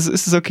 Ist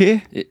es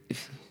okay?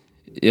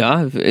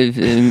 Ja,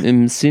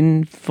 im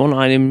Sinn von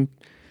einem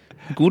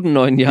guten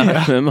neuen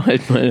Jahr hören wir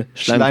halt mal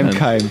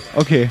Schleimkeim.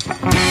 Okay. So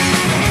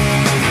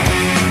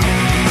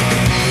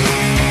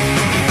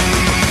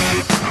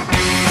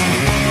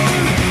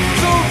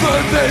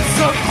wird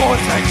zum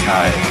großen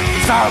Knall,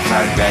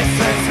 saufen bis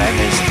es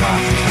endlich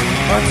kracht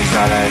und sich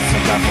alles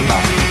davon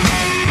macht.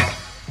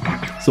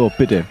 So,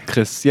 bitte,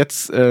 Chris,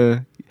 jetzt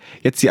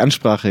die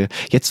Ansprache.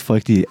 Jetzt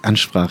folgt die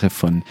Ansprache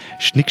von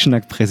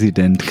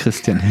Schnickschnack-Präsident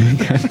Christian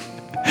Hilgern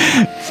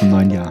zum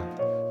neuen Jahr.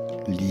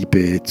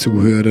 Liebe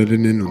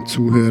Zuhörerinnen und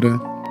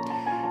Zuhörer,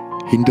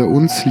 hinter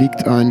uns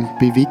liegt ein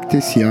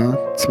bewegtes Jahr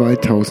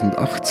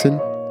 2018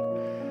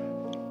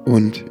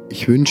 und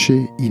ich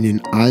wünsche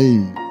Ihnen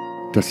allen,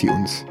 dass Sie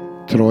uns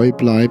treu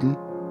bleiben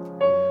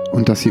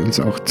und dass Sie uns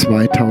auch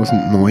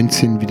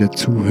 2019 wieder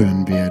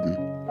zuhören werden.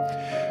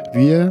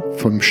 Wir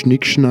vom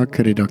Schnickschnack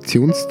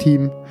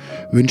Redaktionsteam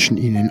wünschen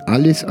Ihnen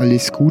alles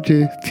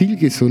Gute, viel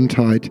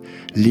Gesundheit,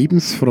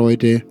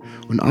 Lebensfreude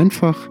und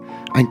einfach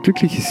ein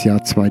glückliches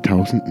Jahr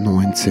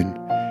 2019.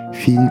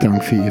 Vielen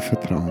Dank für Ihr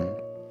Vertrauen.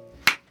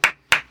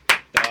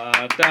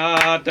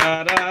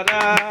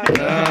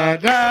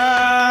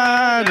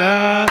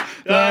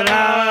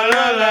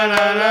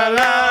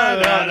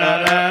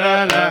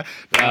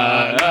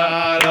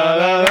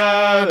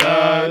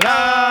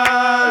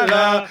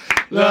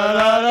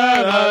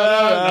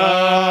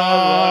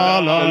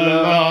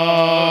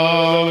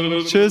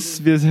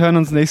 Tschüss, wir hören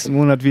uns nächsten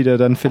Monat wieder,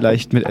 dann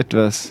vielleicht mit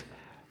etwas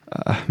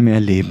mehr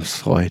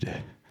Lebensfreude.